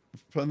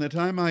 from the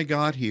time I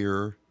got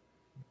here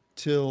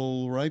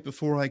till right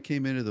before I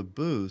came into the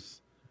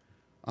booth,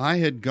 I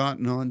had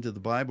gotten onto the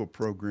Bible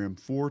program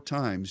 4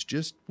 times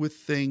just with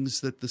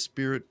things that the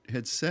Spirit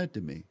had said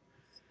to me.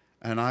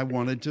 And I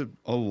wanted to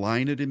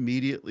align it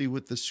immediately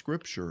with the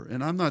scripture.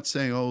 And I'm not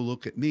saying, oh,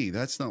 look at me.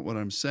 That's not what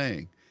I'm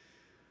saying.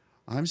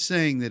 I'm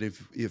saying that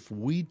if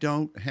we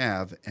don't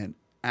have an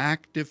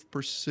active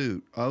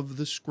pursuit of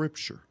the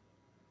scripture,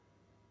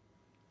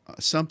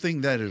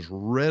 something that is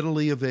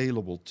readily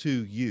available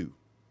to you,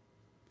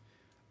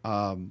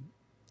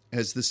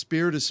 as the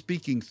Spirit is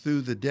speaking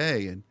through the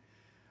day, and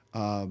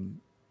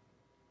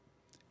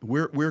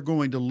we're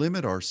going to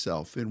limit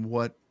ourselves in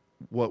what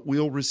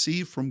we'll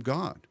receive from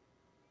God.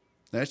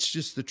 That's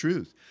just the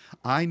truth.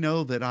 I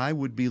know that I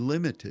would be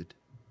limited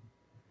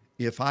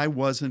if I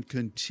wasn't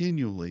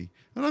continually.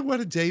 And what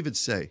did David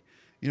say?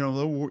 You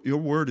know, your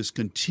word is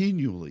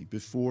continually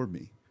before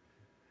me.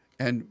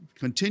 And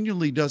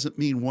continually doesn't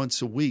mean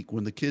once a week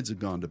when the kids have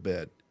gone to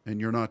bed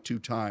and you're not too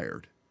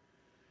tired.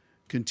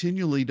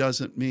 continually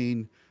doesn't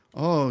mean,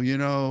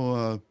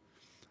 oh,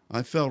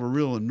 I felt a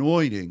real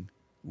anointing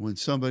when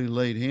somebody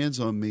laid hands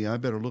on me. I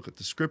better look at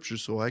the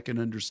scriptures so I can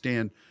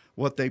understand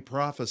what they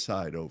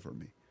prophesied over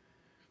me.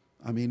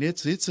 I mean,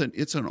 it's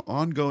an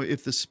ongoing.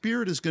 If the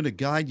Spirit is going to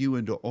guide you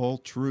into all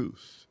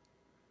truth,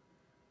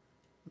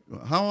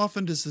 how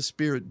often does the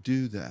Spirit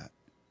do that?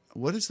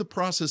 What is the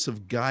process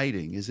of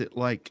guiding? Is it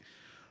like,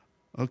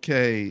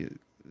 okay,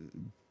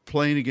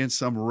 playing against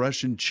some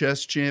Russian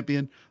chess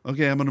champion?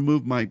 Okay, I'm going to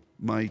move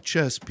my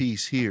chess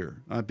piece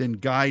here. I've been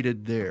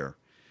guided there.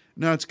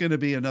 Now it's going to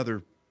be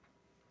another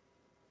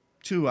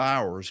 2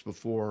 hours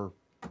before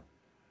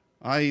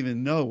I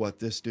even know what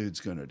this dude's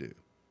going to do.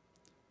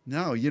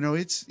 No,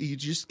 you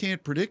just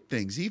can't predict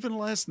things. Even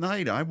last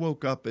night, I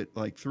woke up at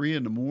like 3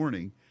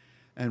 a.m.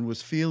 and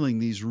was feeling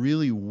these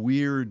really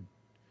weird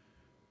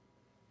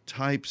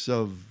types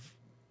of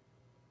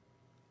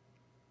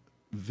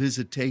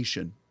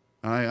visitation.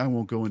 I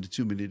won't go into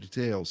too many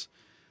details,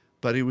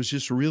 but it was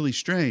just really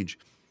strange.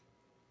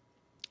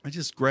 I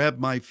just grabbed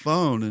my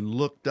phone and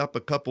looked up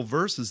a couple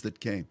verses that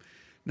came.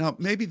 Now,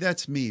 maybe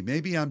that's me.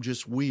 Maybe I'm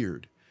just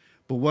weird.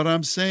 But what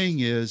I'm saying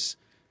is,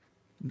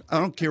 I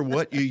don't care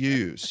what you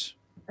use.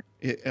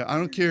 I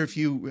don't care if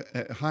you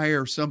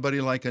hire somebody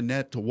like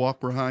Annette to walk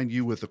behind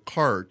you with a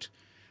cart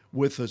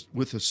with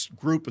a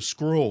group of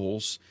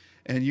scrolls,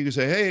 and you can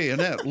say, hey,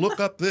 Annette, look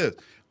up this.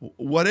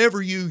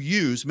 Whatever you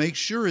use, make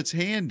sure it's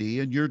handy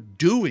and you're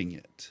doing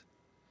it,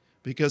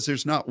 because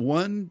there's not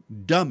one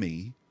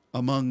dummy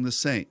among the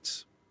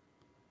saints.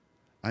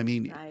 I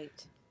mean,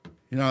 Right.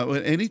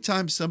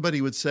 Anytime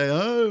somebody would say, I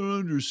don't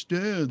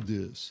understand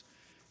this,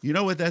 you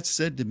know what that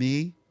said to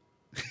me?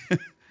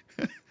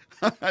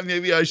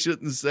 Maybe I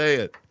shouldn't say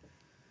it.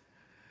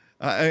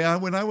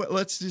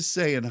 Let's just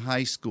say in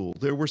high school,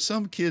 there were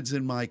some kids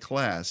in my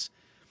class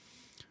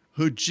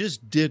who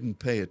just didn't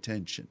pay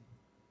attention.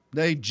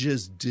 They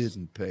just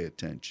didn't pay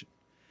attention.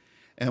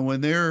 And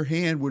when their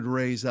hand would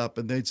raise up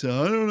and they'd say,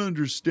 I don't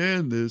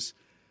understand this,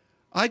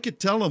 I could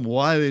tell them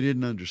why they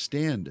didn't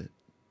understand it.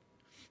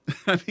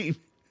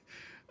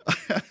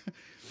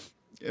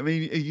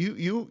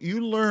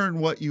 You learn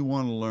what you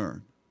want to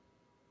learn.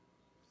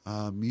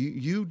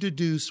 You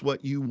deduce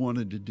what you want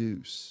to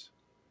deduce.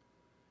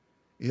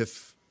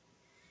 It's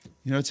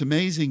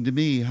amazing to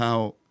me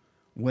how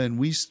when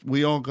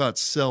we all got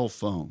cell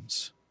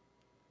phones,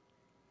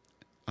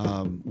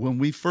 when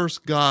we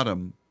first got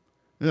them,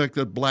 like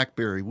the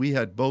BlackBerry,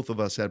 both of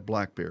us had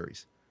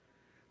BlackBerries.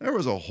 There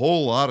was a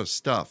whole lot of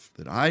stuff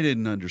that I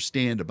didn't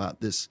understand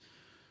about this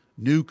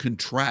new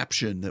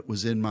contraption that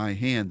was in my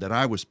hand that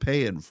I was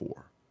paying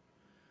for.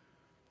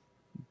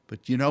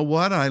 But you know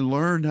what? I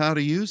learned how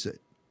to use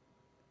it.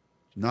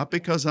 Not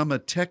because I'm a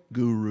tech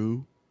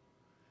guru.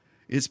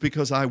 It's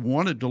because I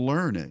wanted to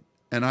learn it.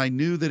 And I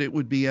knew that it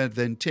would be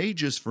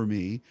advantageous for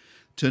me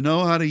to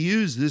know how to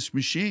use this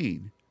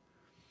machine.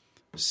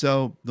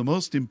 So the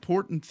most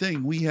important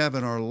thing we have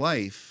in our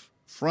life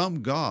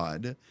from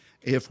God,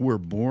 if we're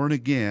born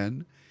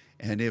again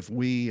and if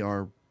we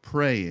are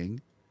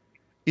praying,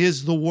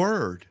 is the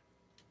Word.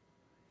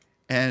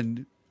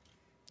 And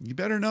you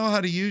better know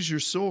how to use your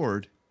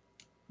sword.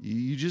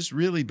 You just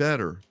really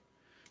better.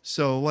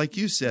 So like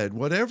you said,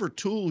 whatever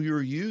tool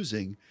you're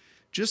using,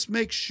 just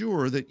make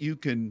sure that you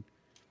can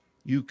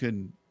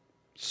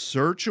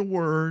search a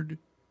word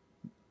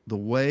the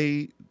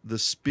way the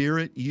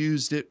Spirit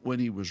used it when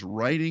he was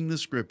writing the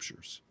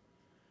scriptures.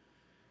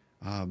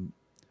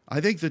 I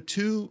think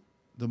the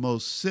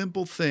most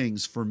simple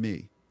things for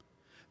me,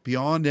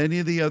 beyond any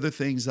of the other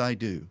things I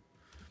do,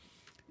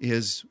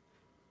 is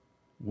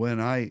when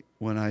I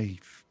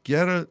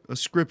get a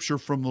scripture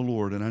from the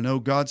Lord and I know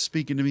God's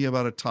speaking to me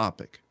about a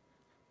topic,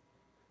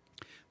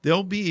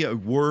 there'll be a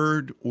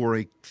word or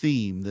a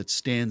theme that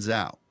stands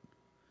out.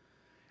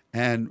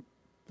 And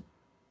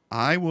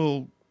I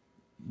will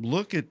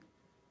look at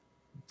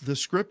the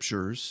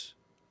scriptures,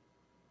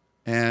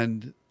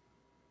 and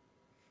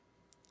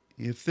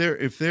if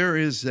there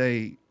is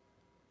a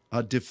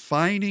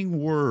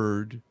defining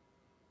word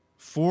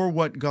for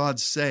what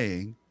God's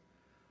saying,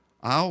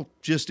 I'll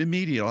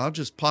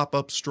just pop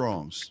up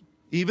Strong's.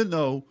 Even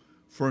though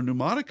for a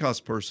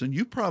pneumaticos person,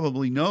 you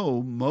probably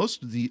know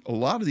a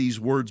lot of these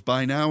words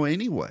by now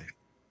anyway.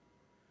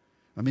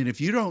 I mean,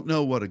 if you don't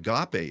know what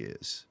agape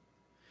is,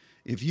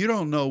 if you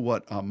don't know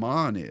what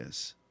aman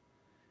is,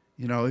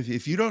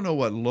 if you don't know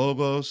what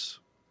logos,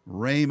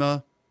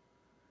 rhema,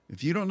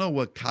 if you don't know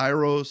what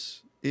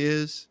kairos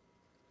is,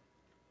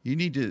 you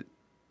need to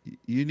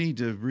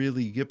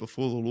really get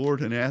before the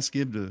Lord and ask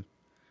him to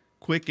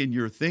quicken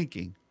your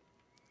thinking.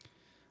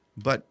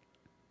 But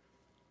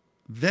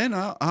then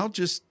I'll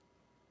just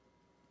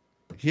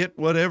hit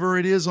whatever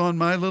it is on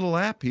my little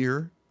app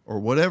here, or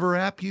whatever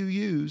app you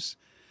use,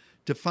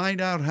 to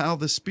find out how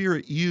the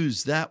Spirit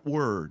used that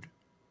word.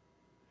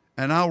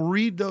 And I'll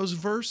read those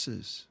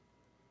verses.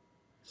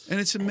 And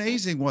it's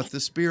amazing what the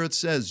Spirit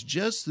says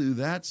just through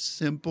that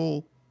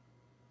simple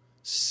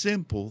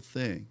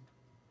thing.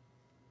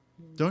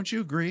 Don't you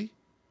agree?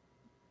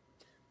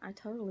 I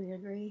totally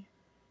agree.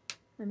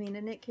 I mean,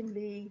 and it can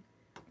be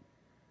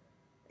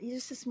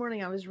just this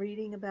morning I was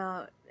reading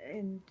about,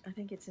 and I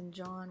think it's in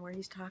John, where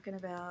he's talking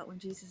about when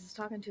Jesus is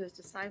talking to his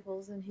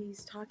disciples, and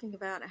he's talking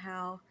about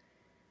how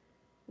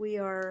we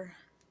are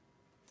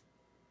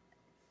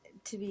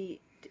to be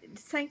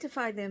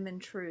sanctify them in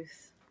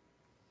truth.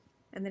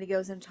 And then he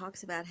goes and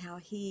talks about how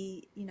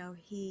he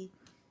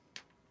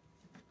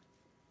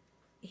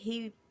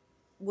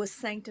was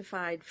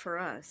sanctified for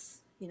us,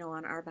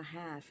 on our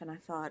behalf. And I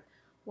thought,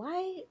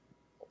 why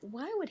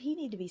would he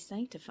need to be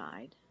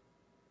sanctified?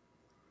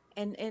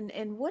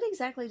 And what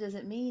exactly does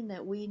it mean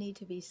that we need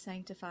to be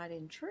sanctified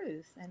in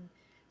truth? And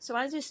so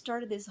I just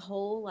started this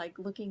whole, like,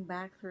 looking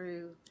back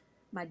through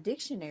my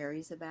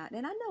dictionaries about,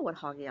 and I know what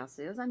hagios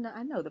is. I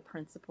know the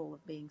principle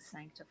of being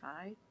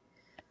sanctified,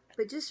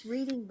 but just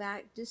reading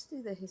back just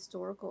through the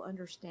historical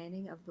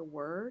understanding of the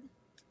word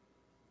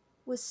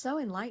was so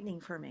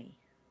enlightening for me.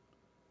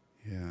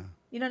 Yeah.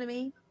 You know what I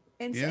mean?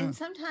 Yeah. And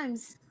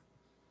sometimes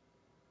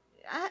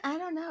I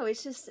don't know.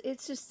 It's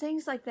just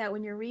things like that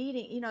when you're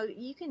reading.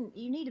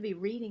 You need to be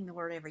reading the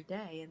word every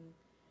day.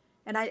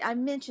 And I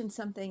mentioned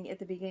something at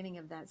the beginning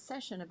of that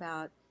session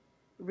about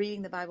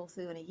reading the Bible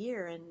through in a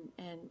year,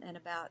 and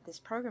about this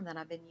program that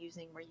I've been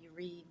using where you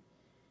read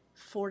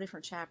 4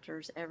 different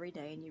chapters every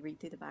day and you read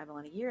through the Bible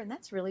in a year. And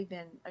that's really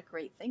been a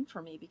great thing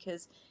for me,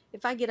 because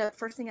if I get up,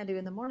 first thing I do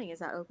in the morning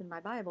is I open my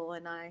Bible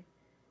and I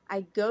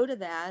go to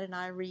that and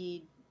I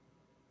read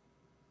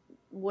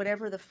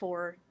whatever the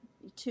four,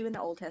 two in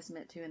the Old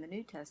Testament, two in the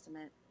New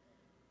Testament.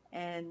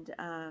 And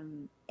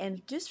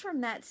just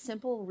from that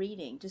simple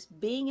reading, just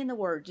being in the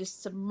Word,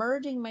 just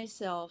submerging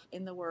myself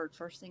in the Word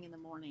first thing in the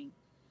morning,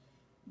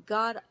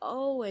 God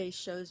always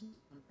shows me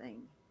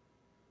something.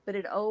 But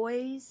it's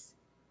always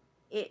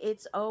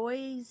it's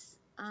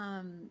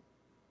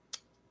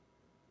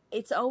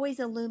always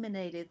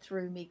illuminated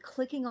through me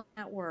clicking on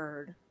that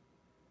word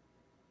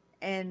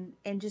and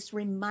just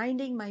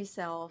reminding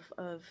myself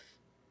of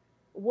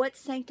what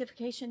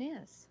sanctification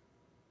is,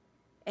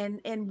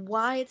 and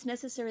why it's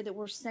necessary that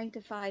we're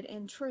sanctified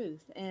in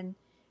truth. And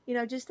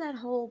just that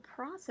whole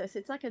process,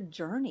 it's like a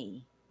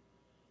journey.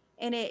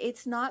 And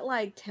it's not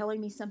like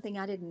telling me something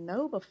I didn't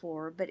know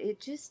before, but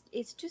it's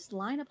just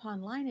line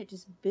upon line. It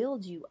just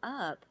builds you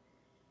up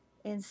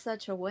in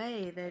such a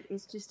way that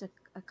it's just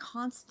a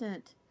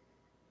constant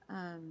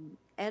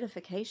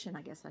edification,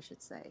 I guess I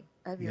should say,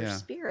 of your Yeah.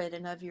 spirit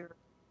and of your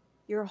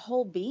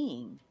whole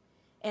being.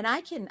 And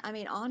I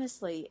mean,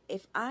 honestly,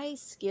 if I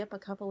skip a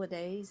couple of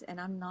days and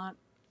I'm not,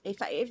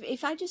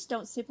 if I just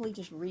don't simply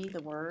just read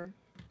the word,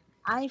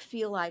 I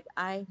feel like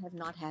I have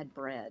not had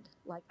bread.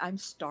 Like I'm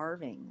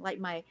starving. Like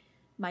my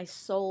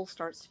soul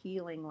starts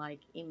feeling like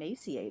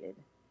emaciated.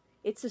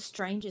 It's the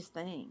strangest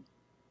thing.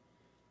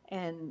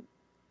 And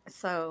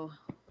so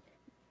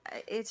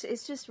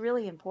it's just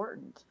really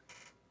important.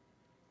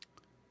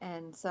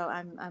 And so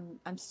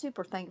I'm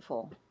super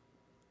thankful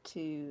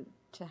to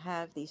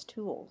have these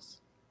tools,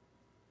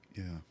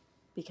 Yeah.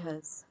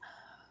 because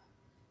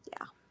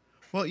yeah.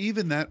 Well,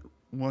 even that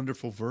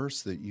wonderful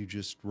verse that you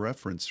just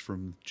referenced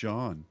from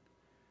John,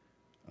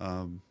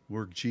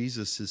 where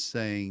Jesus is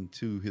saying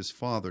to his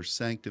Father,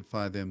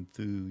 sanctify them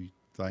through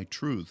thy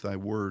truth. Thy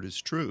word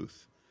is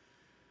truth.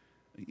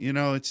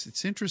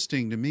 It's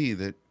interesting to me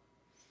that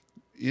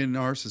in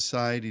our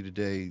society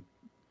today,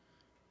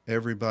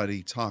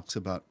 everybody talks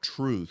about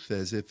truth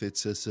as if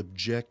it's a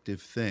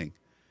subjective thing.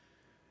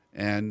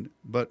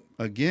 But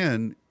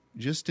again,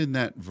 just in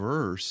that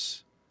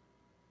verse,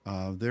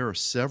 there are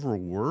several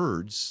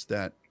words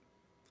that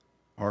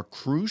are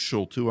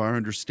crucial to our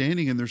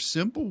understanding, and they're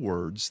simple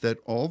words that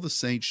all the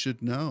saints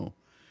should know.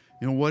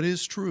 What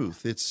is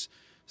truth? It's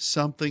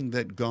something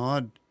that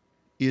God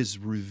is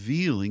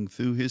revealing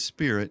through his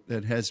Spirit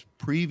that has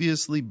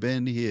previously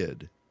been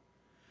hid.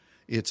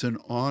 It's an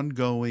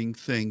ongoing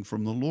thing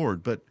from the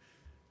Lord. But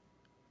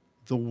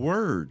the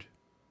Word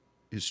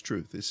is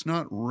truth. It's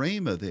not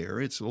rhema there,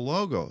 it's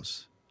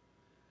logos.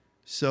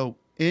 So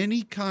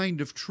any kind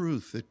of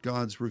truth that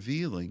God's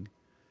revealing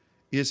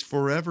is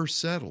forever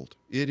settled.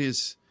 It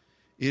is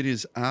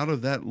out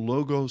of that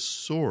logos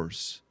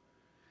source.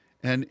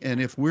 And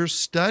if we're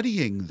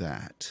studying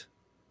that,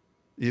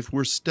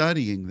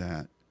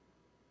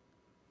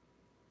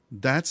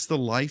 that's the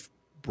life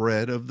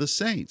bread of the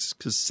saints,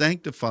 because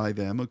sanctify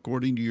them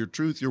according to your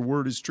truth. Your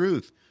word is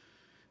truth.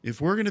 If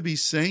we're going to be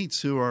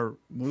saints who are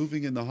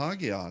moving in the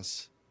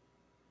hagios,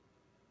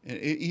 and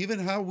even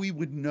how we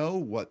would know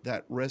what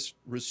that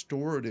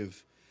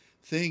restorative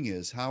thing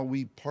is, how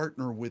we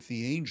partner with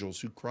the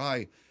angels who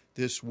cry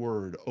this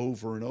word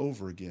over and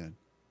over again.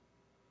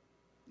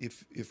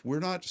 If we're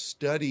not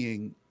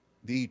studying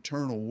the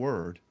eternal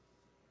word,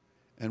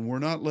 and we're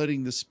not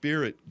letting the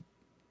Spirit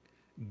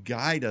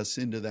guide us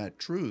into that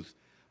truth,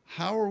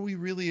 how are we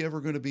really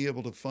ever going to be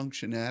able to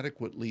function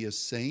adequately as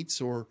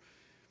saints, or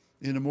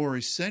in a more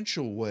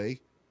essential way,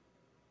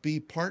 be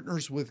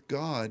partners with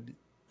God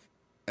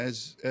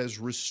as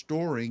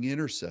restoring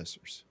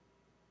intercessors?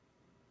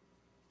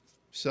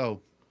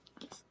 So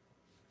That's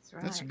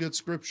that's a right. good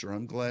scripture.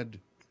 I'm glad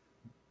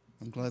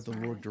That's the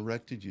Lord right.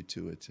 directed you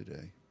to it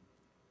today.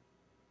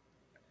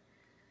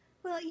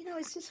 Well,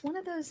 it's just one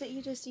of those that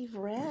you've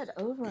read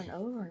over and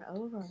over and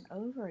over and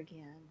over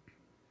again.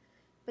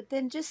 But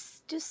then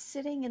just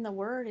sitting in the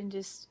Word and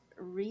just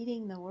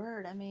reading the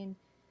Word. I mean,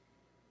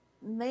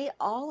 may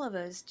all of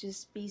us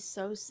just be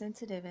so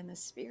sensitive in the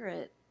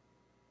spirit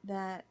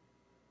that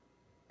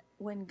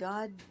when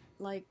God,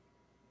 like,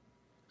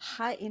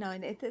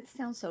 and it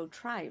sounds so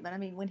trite, but I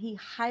mean, when He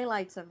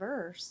highlights a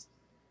verse,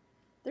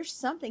 there's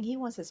something He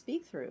wants to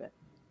speak through it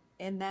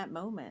in that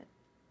moment,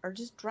 or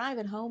just drive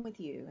it home with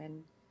you.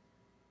 And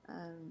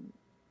um,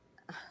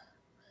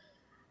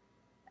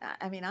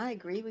 I mean, I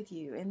agree with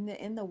you.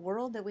 In the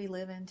world that we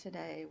live in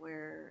today,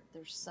 where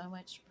there's so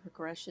much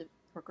progressive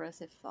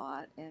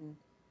thought, and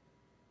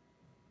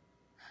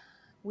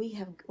we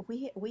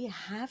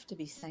have to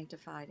be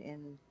sanctified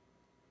in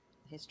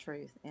His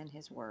truth and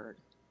His Word.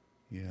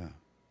 Yeah.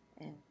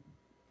 And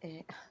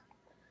eh,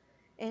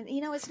 and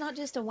it's not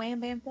just a wham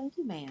bam thank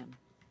you ma'am.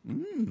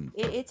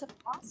 It's a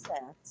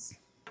process.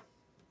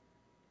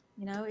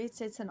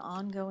 It's an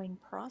ongoing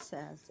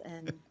process.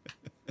 And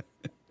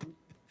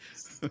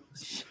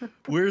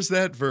Where's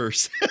that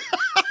verse?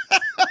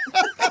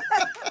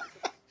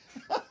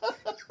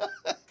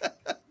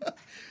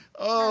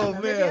 Oh,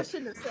 maybe I man.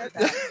 shouldn't have said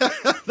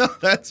that. No,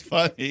 that's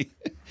funny.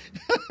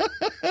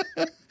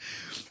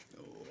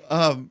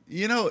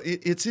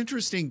 It's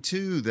interesting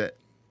too that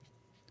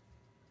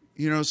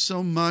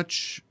so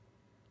much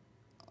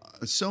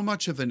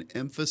of an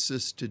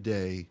emphasis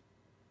today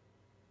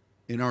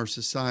in our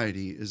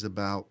society is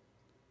about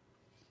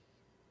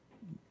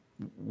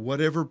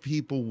whatever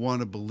people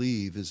want to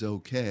believe is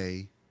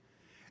okay,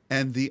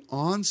 and the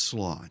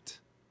onslaught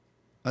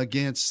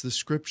against the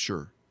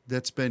Scripture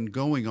that's been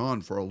going on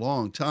for a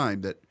long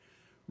time, that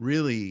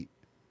really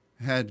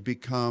had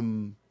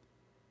become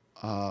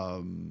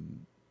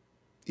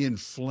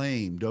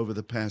inflamed over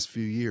the past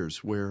few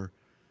years, where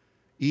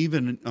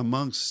even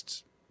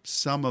amongst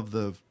some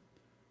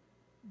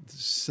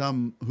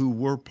who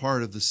were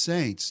part of the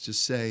saints, to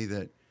say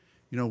that,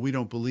 we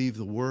don't believe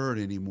the Word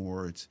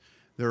anymore.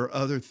 There are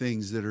other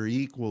things that are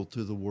equal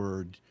to the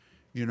Word.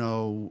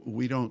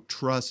 We don't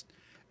trust.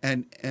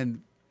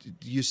 And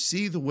you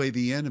see the way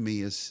the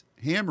enemy is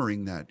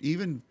hammering that.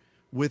 Even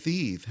with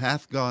Eve,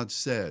 hath God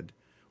said?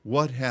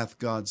 What hath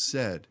God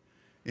said?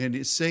 And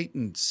it's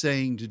Satan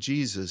saying to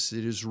Jesus,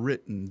 it is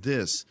written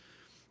this.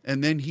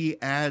 And then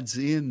he adds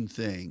in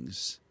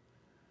things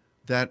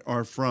that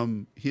are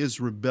from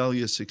his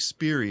rebellious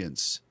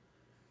experience.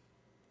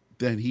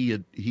 Then he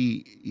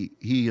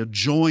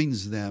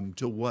adjoins them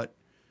to what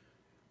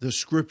the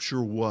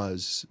Scripture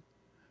was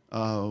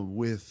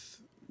with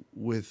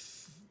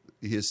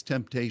his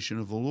temptation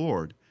of the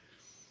Lord.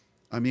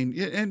 I mean,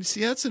 and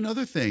see, that's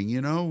another thing,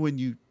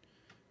 when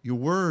your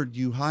word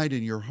you hide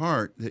in your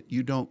heart, that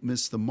you don't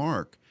miss the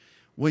mark.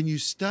 When you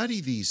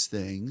study these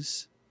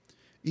things,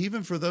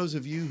 even for those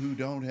of you who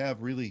don't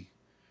have really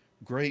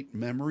great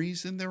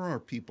memories, and there are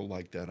people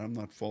like that, I'm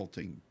not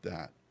faulting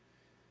that,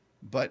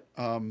 but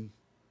the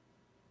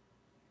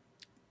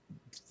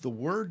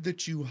word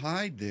that you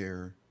hide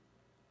there,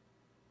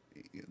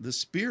 the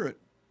Spirit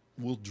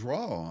will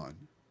draw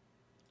on.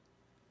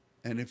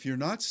 And if you're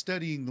not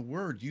studying the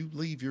Word, you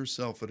leave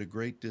yourself at a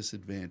great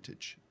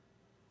disadvantage.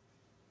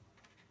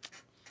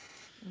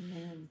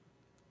 Amen.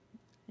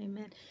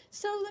 Amen.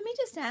 So let me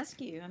just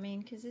ask you,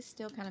 because this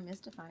still kind of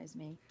mystifies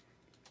me.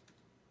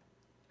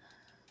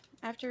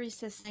 After He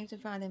says,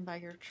 sanctify them by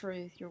your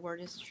truth, your word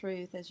is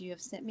truth. As you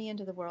have sent me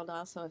into the world, I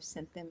also have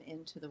sent them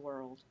into the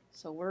world.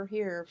 So we're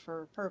here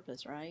for a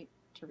purpose, right?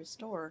 To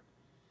restore.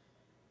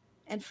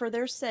 And for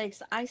their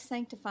sakes, I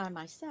sanctify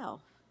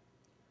myself,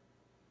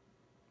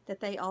 that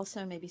they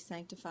also may be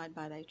sanctified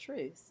by thy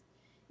truth.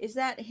 Is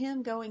that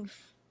Him going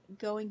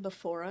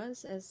before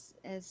us, as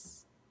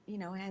as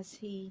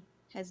He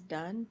has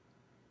done,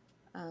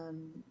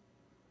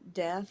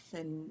 death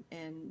and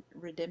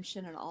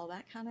redemption and all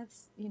that kind of,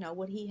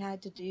 what He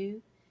had to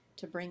do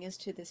to bring us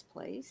to this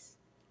place?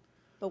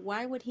 But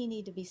why would He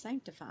need to be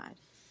sanctified?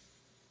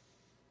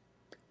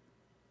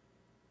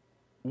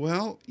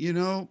 Well,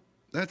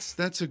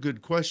 that's a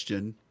good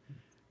question.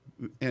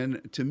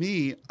 And to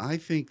me, I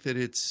think that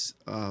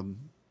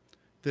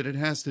that it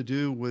has to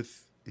do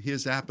with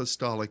his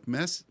apostolic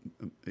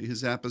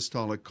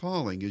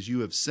calling. As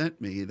you have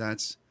sent me,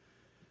 that's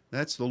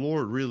the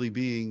Lord really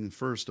being the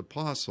first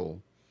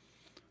apostle.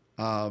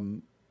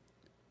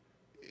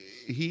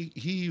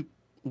 He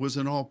was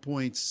in all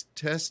points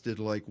tested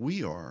like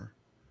we are,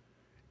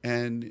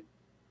 and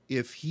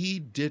if he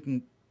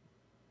didn't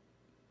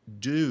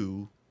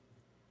do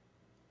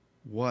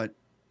what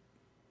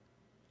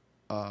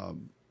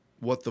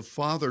the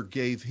Father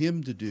gave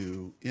him to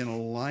do in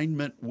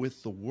alignment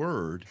with the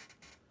Word,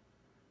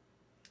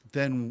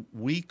 then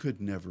we could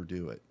never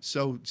do it.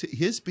 So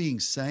his being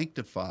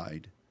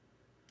sanctified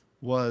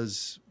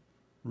was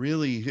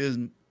really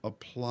him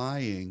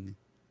applying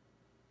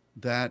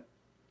that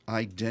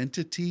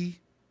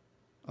identity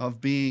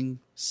of being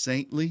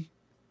saintly,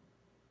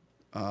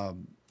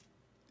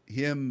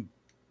 him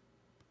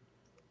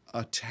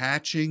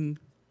attaching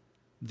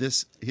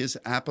his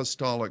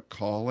apostolic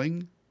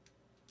calling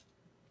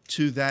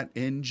to that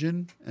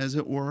engine, as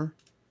it were.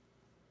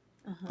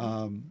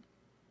 Uh-huh.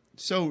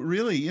 So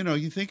really,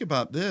 you think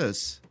about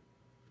this.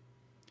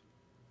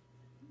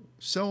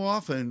 So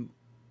often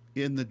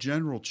in the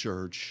general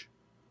church,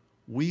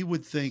 we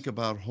would think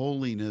about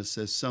holiness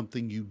as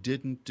something you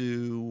didn't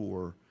do,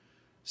 or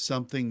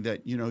something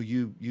that,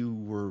 you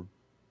were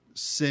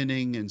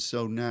sinning, and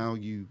so now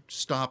you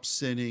stop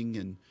sinning,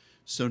 and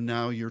so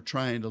now you're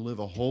trying to live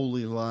a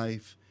holy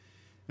life.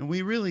 And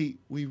we really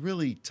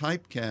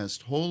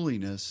typecast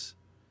holiness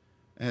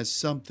as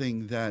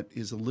something that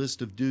is a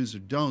list of do's or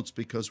don'ts,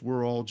 because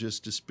we're all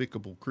just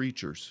despicable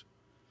creatures.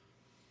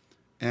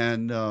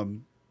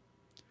 And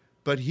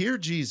but here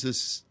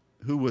Jesus,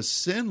 who was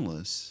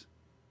sinless,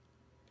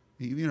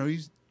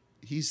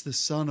 he's the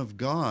Son of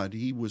God.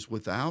 He was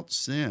without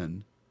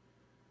sin.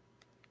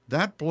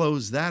 That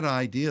blows that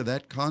idea,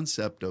 that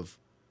concept of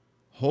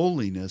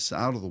holiness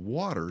out of the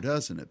water,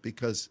 doesn't it?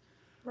 Because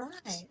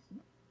Right.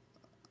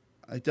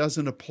 it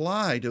doesn't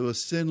apply to a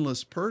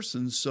sinless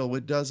person, so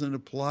it doesn't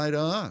apply to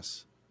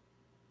us.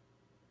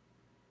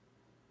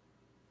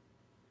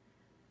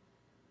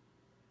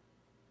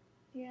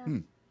 Yeah, Hmm.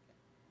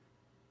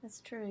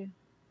 that's true.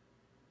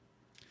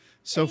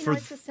 So for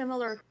It's a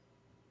similar.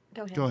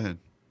 Go go ahead. ahead.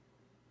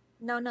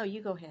 No, no,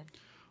 you go ahead.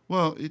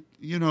 Well,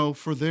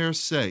 for their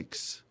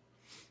sakes,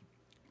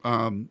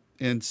 and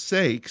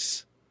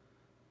sakes.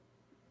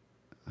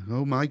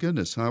 Oh my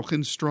goodness, how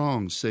can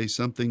Strong say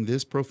something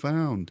this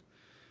profound?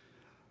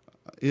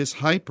 Is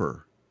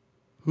hyper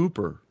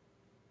hooper,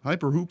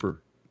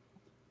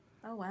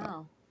 Oh,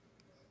 wow.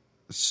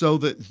 so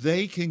that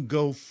they can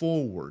go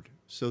forward,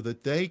 so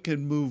that they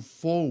can move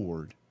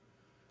forward.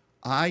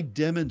 I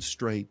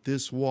demonstrate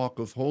this walk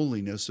of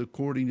holiness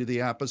according to the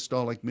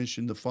apostolic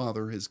mission the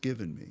Father has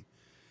given me,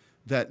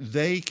 that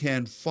they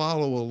can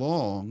follow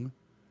along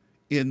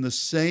in the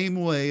same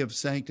way of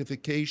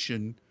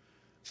sanctification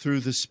through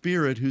the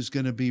Spirit, who's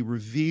going to be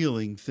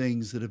revealing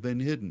things that have been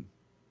hidden.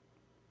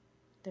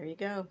 There you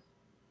go.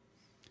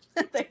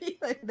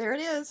 There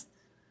it is.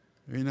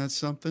 Ain't that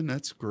something?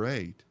 That's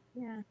great.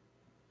 Yeah.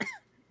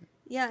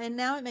 Yeah, and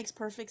now it makes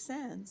perfect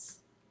sense.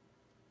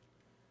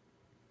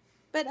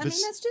 But I mean,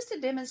 This, that's just a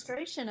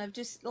demonstration of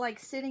just like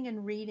sitting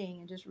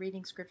and just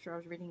reading scripture. I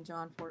was reading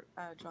John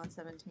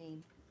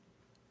 17,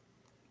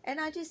 and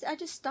I just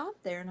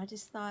stopped there and I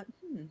just thought,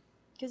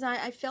 because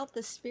I felt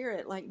the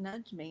Spirit like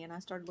nudge me, and I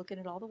started looking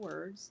at all the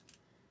words.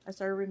 I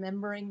started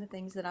remembering the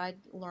things that I'd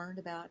learned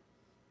about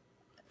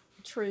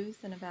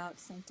truth and about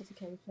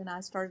sanctification. I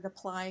started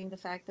applying the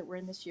fact that we're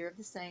in this year of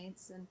the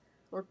saints, and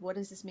Lord, what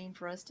does this mean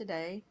for us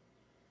today?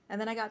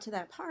 And then I got to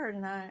that part,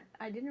 and I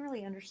didn't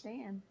really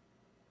understand.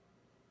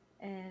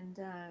 And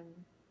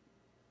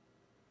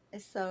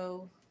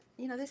so,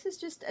 this is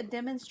just a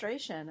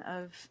demonstration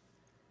of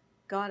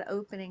God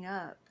opening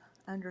up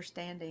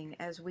understanding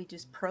as we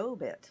just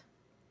probe it.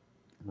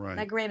 Now,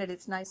 right. granted,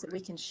 it's nice that we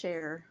can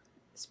share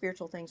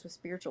spiritual things with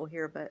spiritual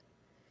here, but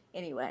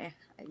anyway,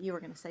 you were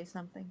going to say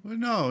something. Well,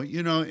 no,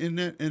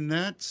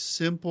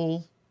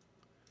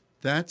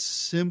 that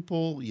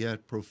simple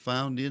yet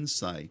profound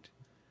insight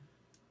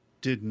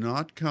did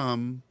not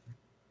come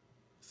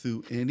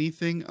through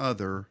anything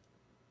other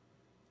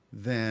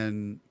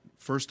than,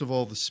 first of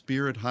all, the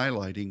Spirit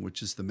highlighting,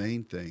 which is the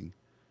main thing,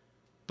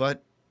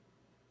 but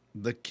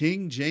the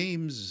King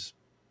James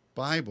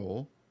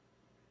Bible,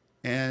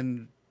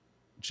 and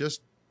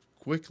just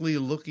quickly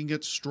looking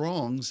at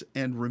Strong's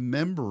and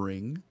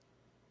remembering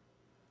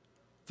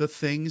the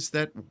things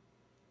that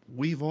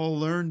we've all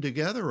learned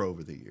together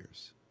over the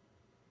years.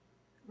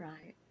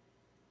 Right,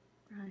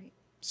 right.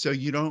 So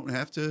you don't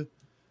have to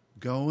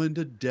go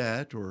into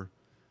debt or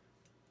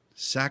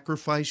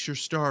sacrifice your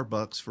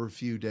Starbucks for a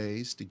few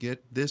days to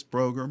get this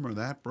program or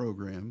that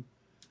program.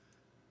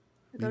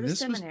 I Go mean, to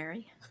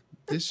seminary.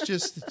 this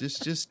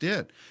just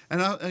did.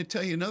 And I'll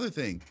tell you another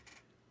thing.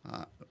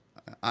 Uh,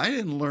 I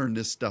didn't learn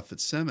this stuff at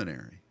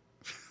seminary.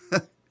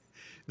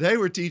 They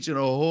were teaching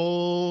a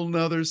whole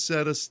nother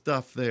set of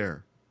stuff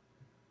there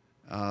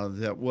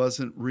that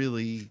wasn't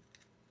really,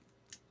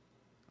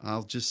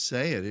 I'll just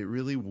say it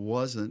really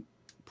wasn't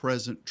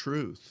present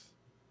truth.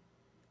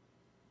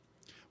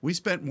 We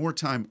spent more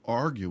time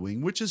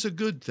arguing, which is a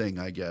good thing,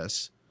 I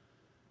guess,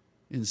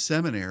 in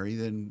seminary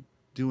than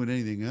doing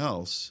anything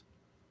else,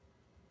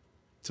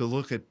 to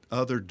look at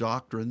other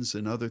doctrines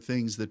and other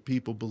things that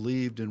people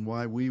believed and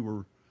why we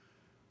were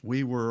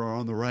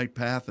on the right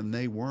path and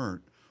they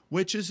weren't,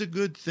 which is a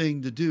good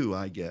thing to do,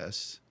 I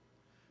guess,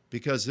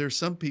 because there's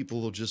some people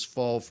who'll just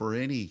fall for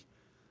any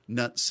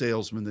nut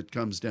salesman that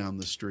comes down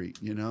the street,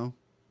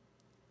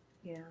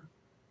 Yeah.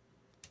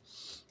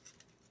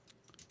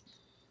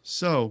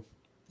 So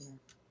Yeah.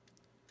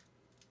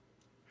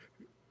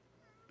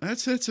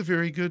 that's a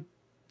very good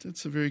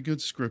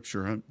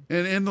scripture.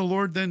 And the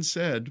Lord then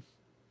said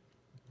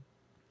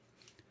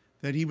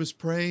that he was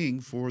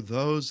praying for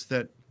those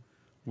that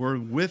were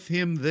with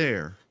him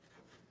there,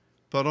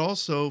 but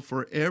also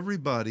for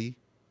everybody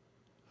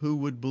who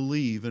would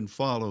believe and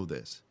follow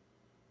this,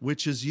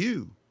 which is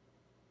you.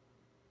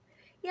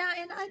 Yeah,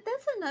 and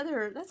that's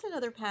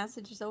another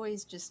passage that's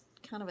always just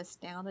kind of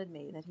astounded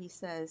me that he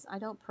says, "I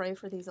don't pray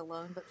for these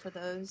alone, but for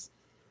those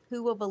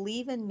who will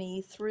believe in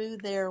me through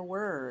their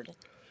word."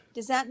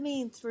 Does that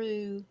mean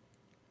through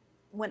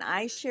when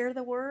I share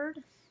the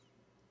word?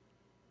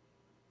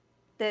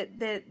 That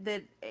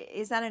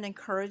is that an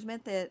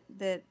encouragement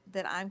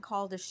that I'm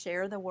called to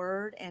share the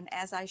word, and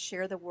as I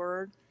share the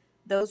word,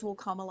 those will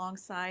come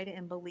alongside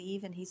and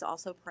believe, and he's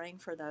also praying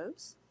for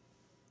those?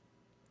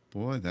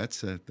 Boy,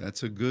 that's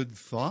a good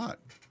thought.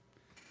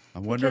 I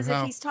wonder Because if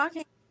how. he's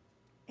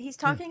Yeah.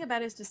 talking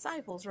about his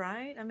disciples,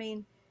 right? I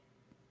mean,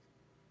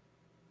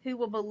 who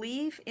will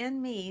believe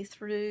in me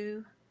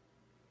through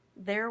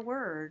their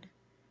word,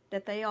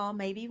 that they all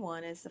may be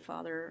one as the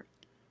Father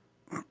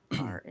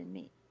are in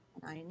me,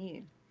 and I in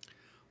you.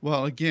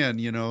 Well, again,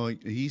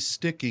 he's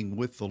sticking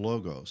with the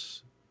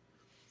logos,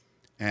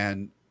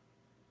 and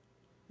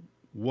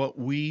what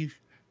we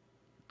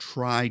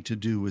try to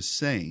do as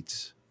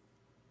saints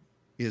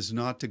is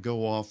not to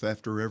go off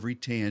after every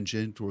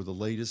tangent or the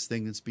latest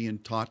thing that's being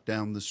taught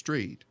down the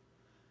street.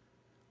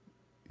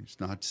 It's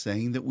not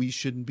saying that we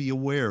shouldn't be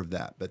aware of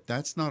that, but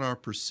that's not our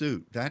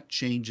pursuit. That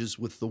changes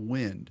with the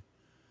wind.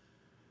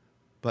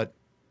 But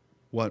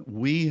what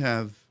we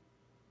have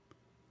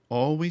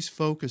always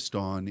focused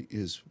on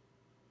is,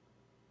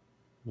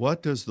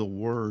 what does the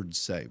word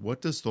say? What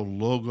does the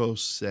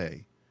logos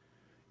say?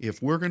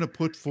 If we're going to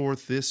put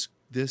forth this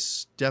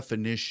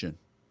definition,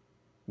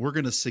 we're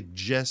going to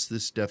suggest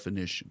this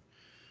definition.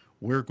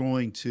 We're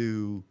going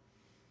to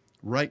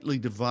rightly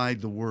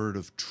divide the word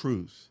of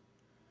truth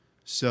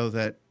so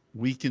that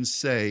we can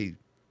say,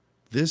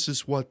 this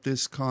is what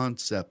this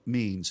concept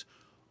means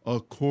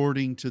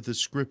according to the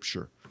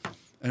scripture.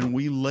 And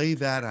we lay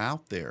that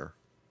out there.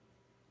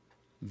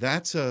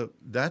 That's a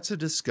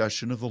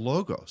discussion of the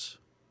logos.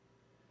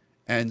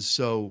 And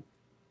so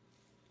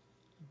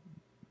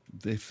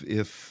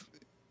if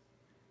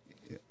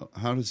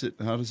how does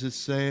it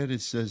say it?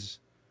 It says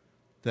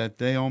that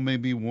they all may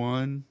be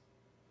one.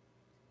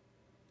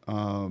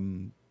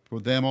 For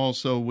them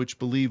also which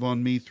believe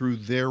on me through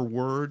their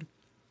word.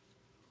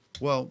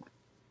 Well,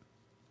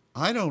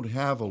 I don't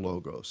have a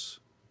logos.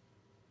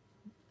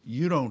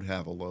 You don't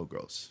have a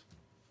logos.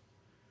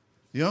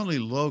 The only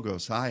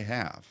logos I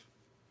have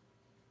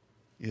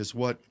is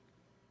what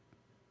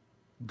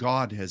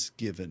God has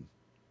given.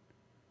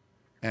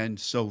 And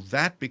so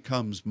that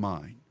becomes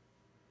mine.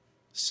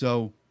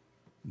 So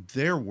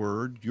their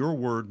word, your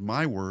word,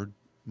 my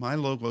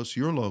logos,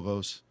 your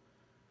logos,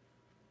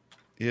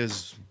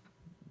 is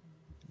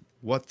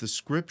what the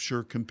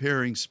scripture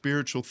comparing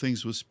spiritual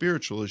things with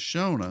spiritual has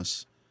shown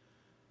us.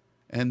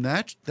 And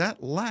that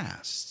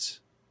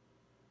lasts.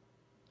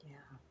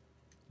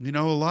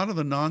 Yeah. A lot of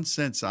the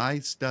nonsense I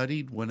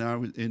studied when I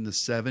was in the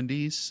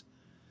 70s,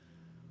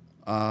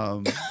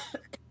 a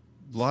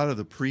lot of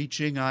the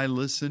preaching I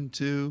listened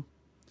to,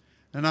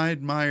 and I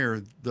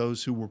admire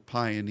those who were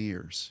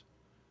pioneers.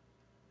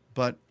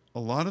 But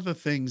a lot of the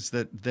things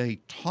that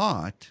they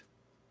taught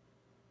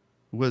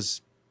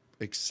was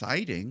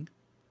exciting,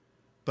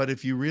 but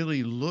if you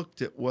really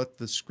looked at what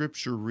the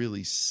scripture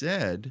really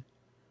said,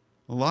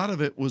 a lot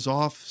of it was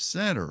off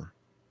center.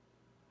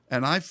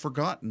 And I've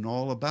forgotten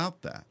all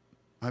about that.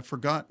 I've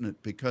forgotten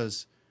it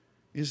because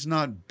it's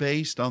not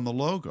based on the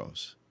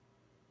logos.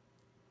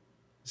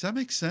 Does that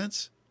make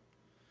sense?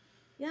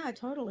 Yeah,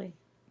 totally.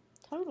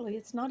 Totally.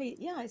 It's not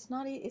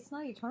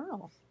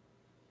eternal.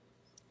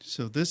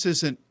 So this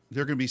isn't,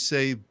 they're going to be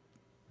saved.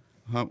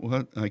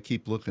 What I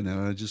keep looking at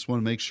it. I just want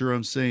to make sure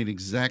I'm saying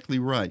exactly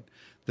right.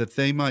 That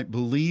they might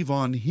believe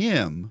on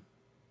him.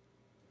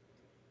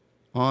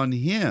 On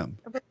him.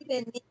 Or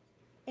believe in me.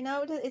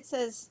 It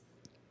says,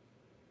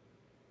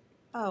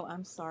 oh,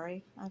 I'm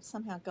sorry. I've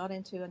somehow got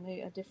into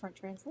a different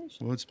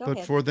translation. Well, it's, Go but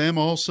ahead. for them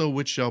also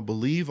which shall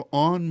believe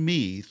on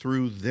me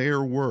through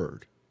their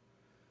word.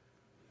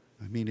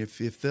 I mean, if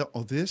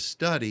this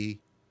study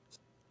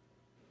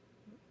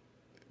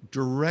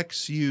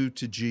directs you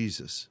to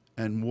Jesus,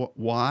 and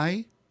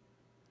why?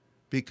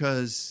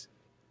 Because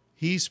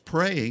he's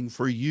praying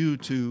for you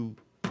to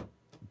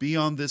be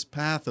on this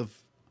path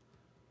of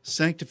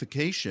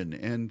sanctification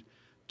and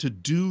to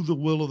do the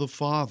will of the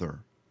Father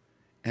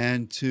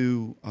and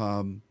to,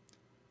 I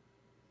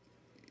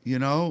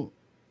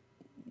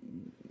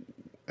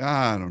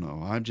don't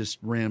know. I'm just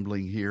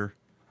rambling here,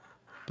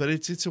 but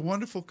it's a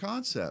wonderful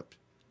concept.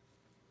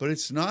 But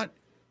it's not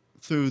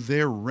through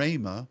their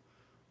rhema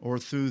or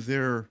through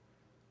their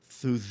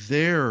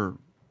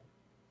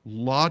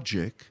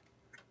logic,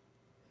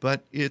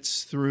 but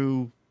it's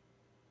through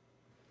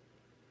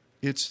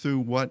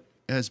what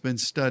has been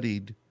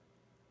studied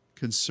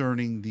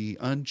concerning the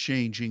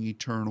unchanging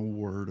eternal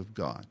word of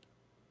God.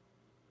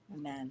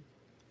 Amen.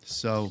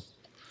 So,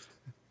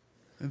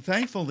 and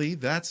thankfully,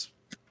 that's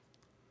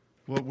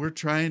what we're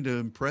trying to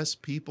impress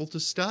people to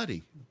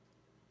study.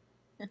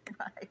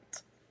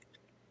 Right.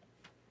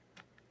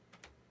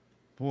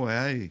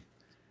 Boy,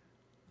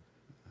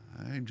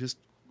 I'm just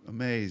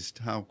amazed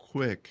how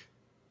quick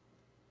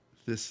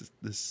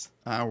this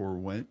hour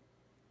went.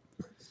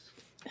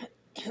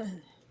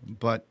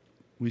 But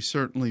we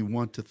certainly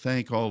want to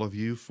thank all of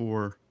you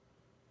for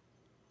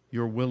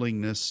your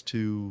willingness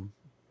to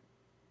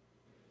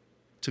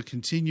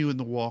continue in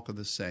the walk of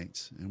the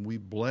saints. And we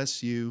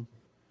bless you.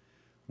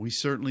 We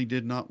certainly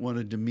did not want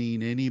to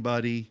demean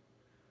anybody.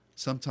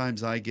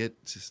 Sometimes I get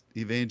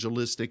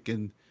evangelistic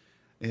and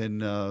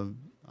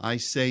I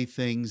say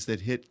things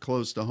that hit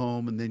close to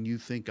home, and then you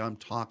think I'm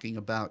talking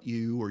about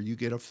you or you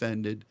get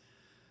offended.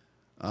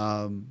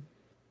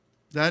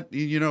 That,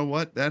 you know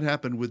what? That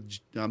happened with,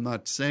 I'm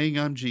not saying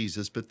I'm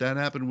Jesus, but that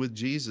happened with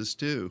Jesus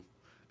too.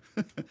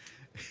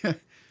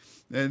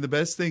 And the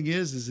best thing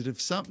is that if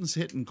something's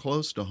hitting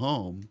close to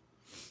home,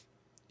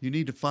 you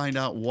need to find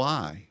out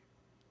why.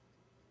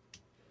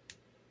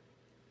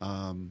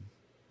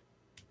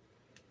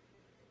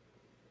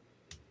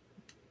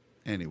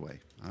 Anyway,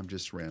 I'm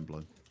just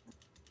rambling.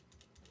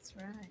 That's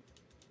right.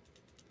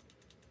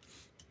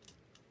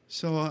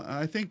 So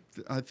I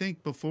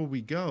think before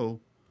we go,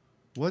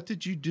 what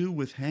did you do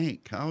with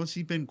Hank? How has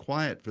he been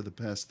quiet for the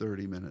past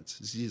 30 minutes?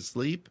 Is he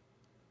asleep?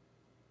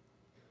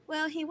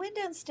 Well, he went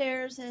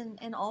downstairs,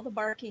 and all the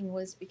barking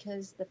was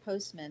because the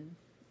postman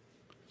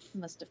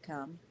must have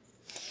come.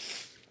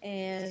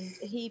 And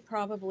he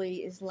probably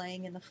is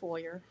laying in the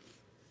foyer.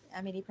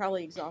 I mean, he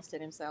probably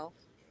exhausted himself.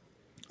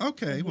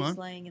 Okay, And well, he's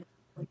laying in.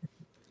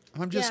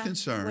 I'm just Yeah,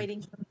 concerned.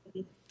 waiting for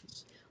me.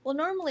 Well,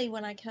 normally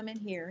when I come in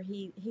here,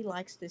 he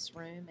likes this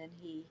room, and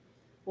he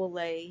will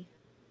lay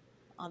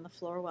on the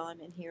floor while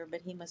I'm in here,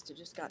 but he must have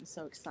just gotten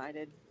so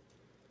excited.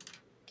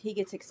 He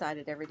gets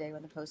excited every day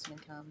when the postman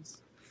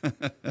comes.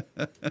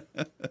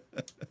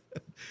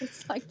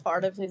 It's like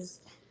part of his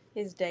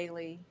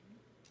daily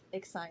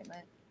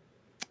excitement.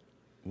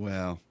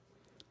 Well,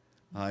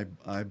 I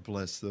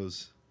bless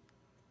those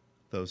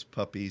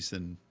puppies,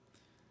 and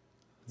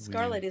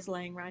Scarlett is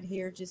laying right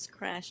here, just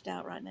crashed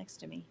out right next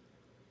to me.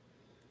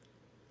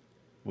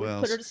 Well,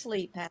 we put her to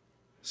sleep, Pat.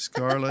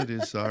 Scarlett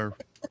is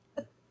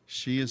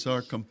she is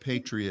our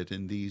compatriot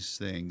in these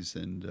things,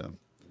 and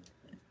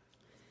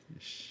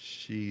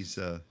she's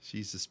a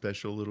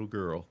special little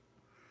girl.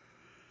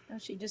 Oh,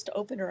 she just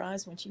opened her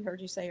eyes when she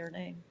heard you say her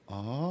name.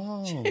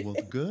 Oh, well,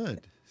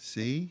 good.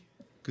 See?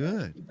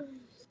 Good.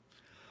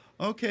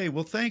 Okay,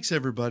 well, thanks,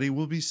 everybody.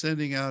 We'll be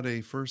sending out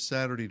a First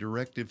Saturday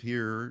directive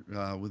here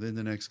within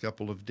the next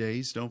couple of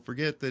days. Don't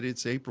forget that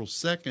it's April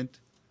 2nd,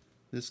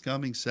 this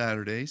coming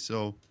Saturday,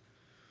 so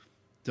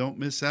don't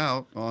miss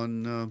out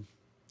on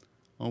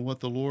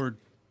what the Lord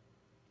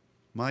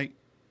might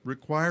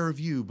require of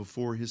you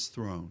before his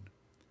throne.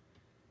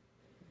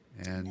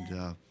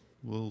 And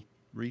we'll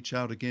reach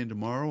out again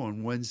tomorrow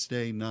on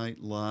Wednesday Night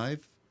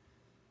Live.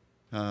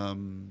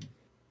 And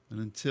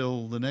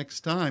until the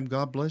next time,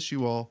 God bless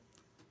you all.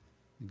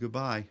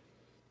 Goodbye.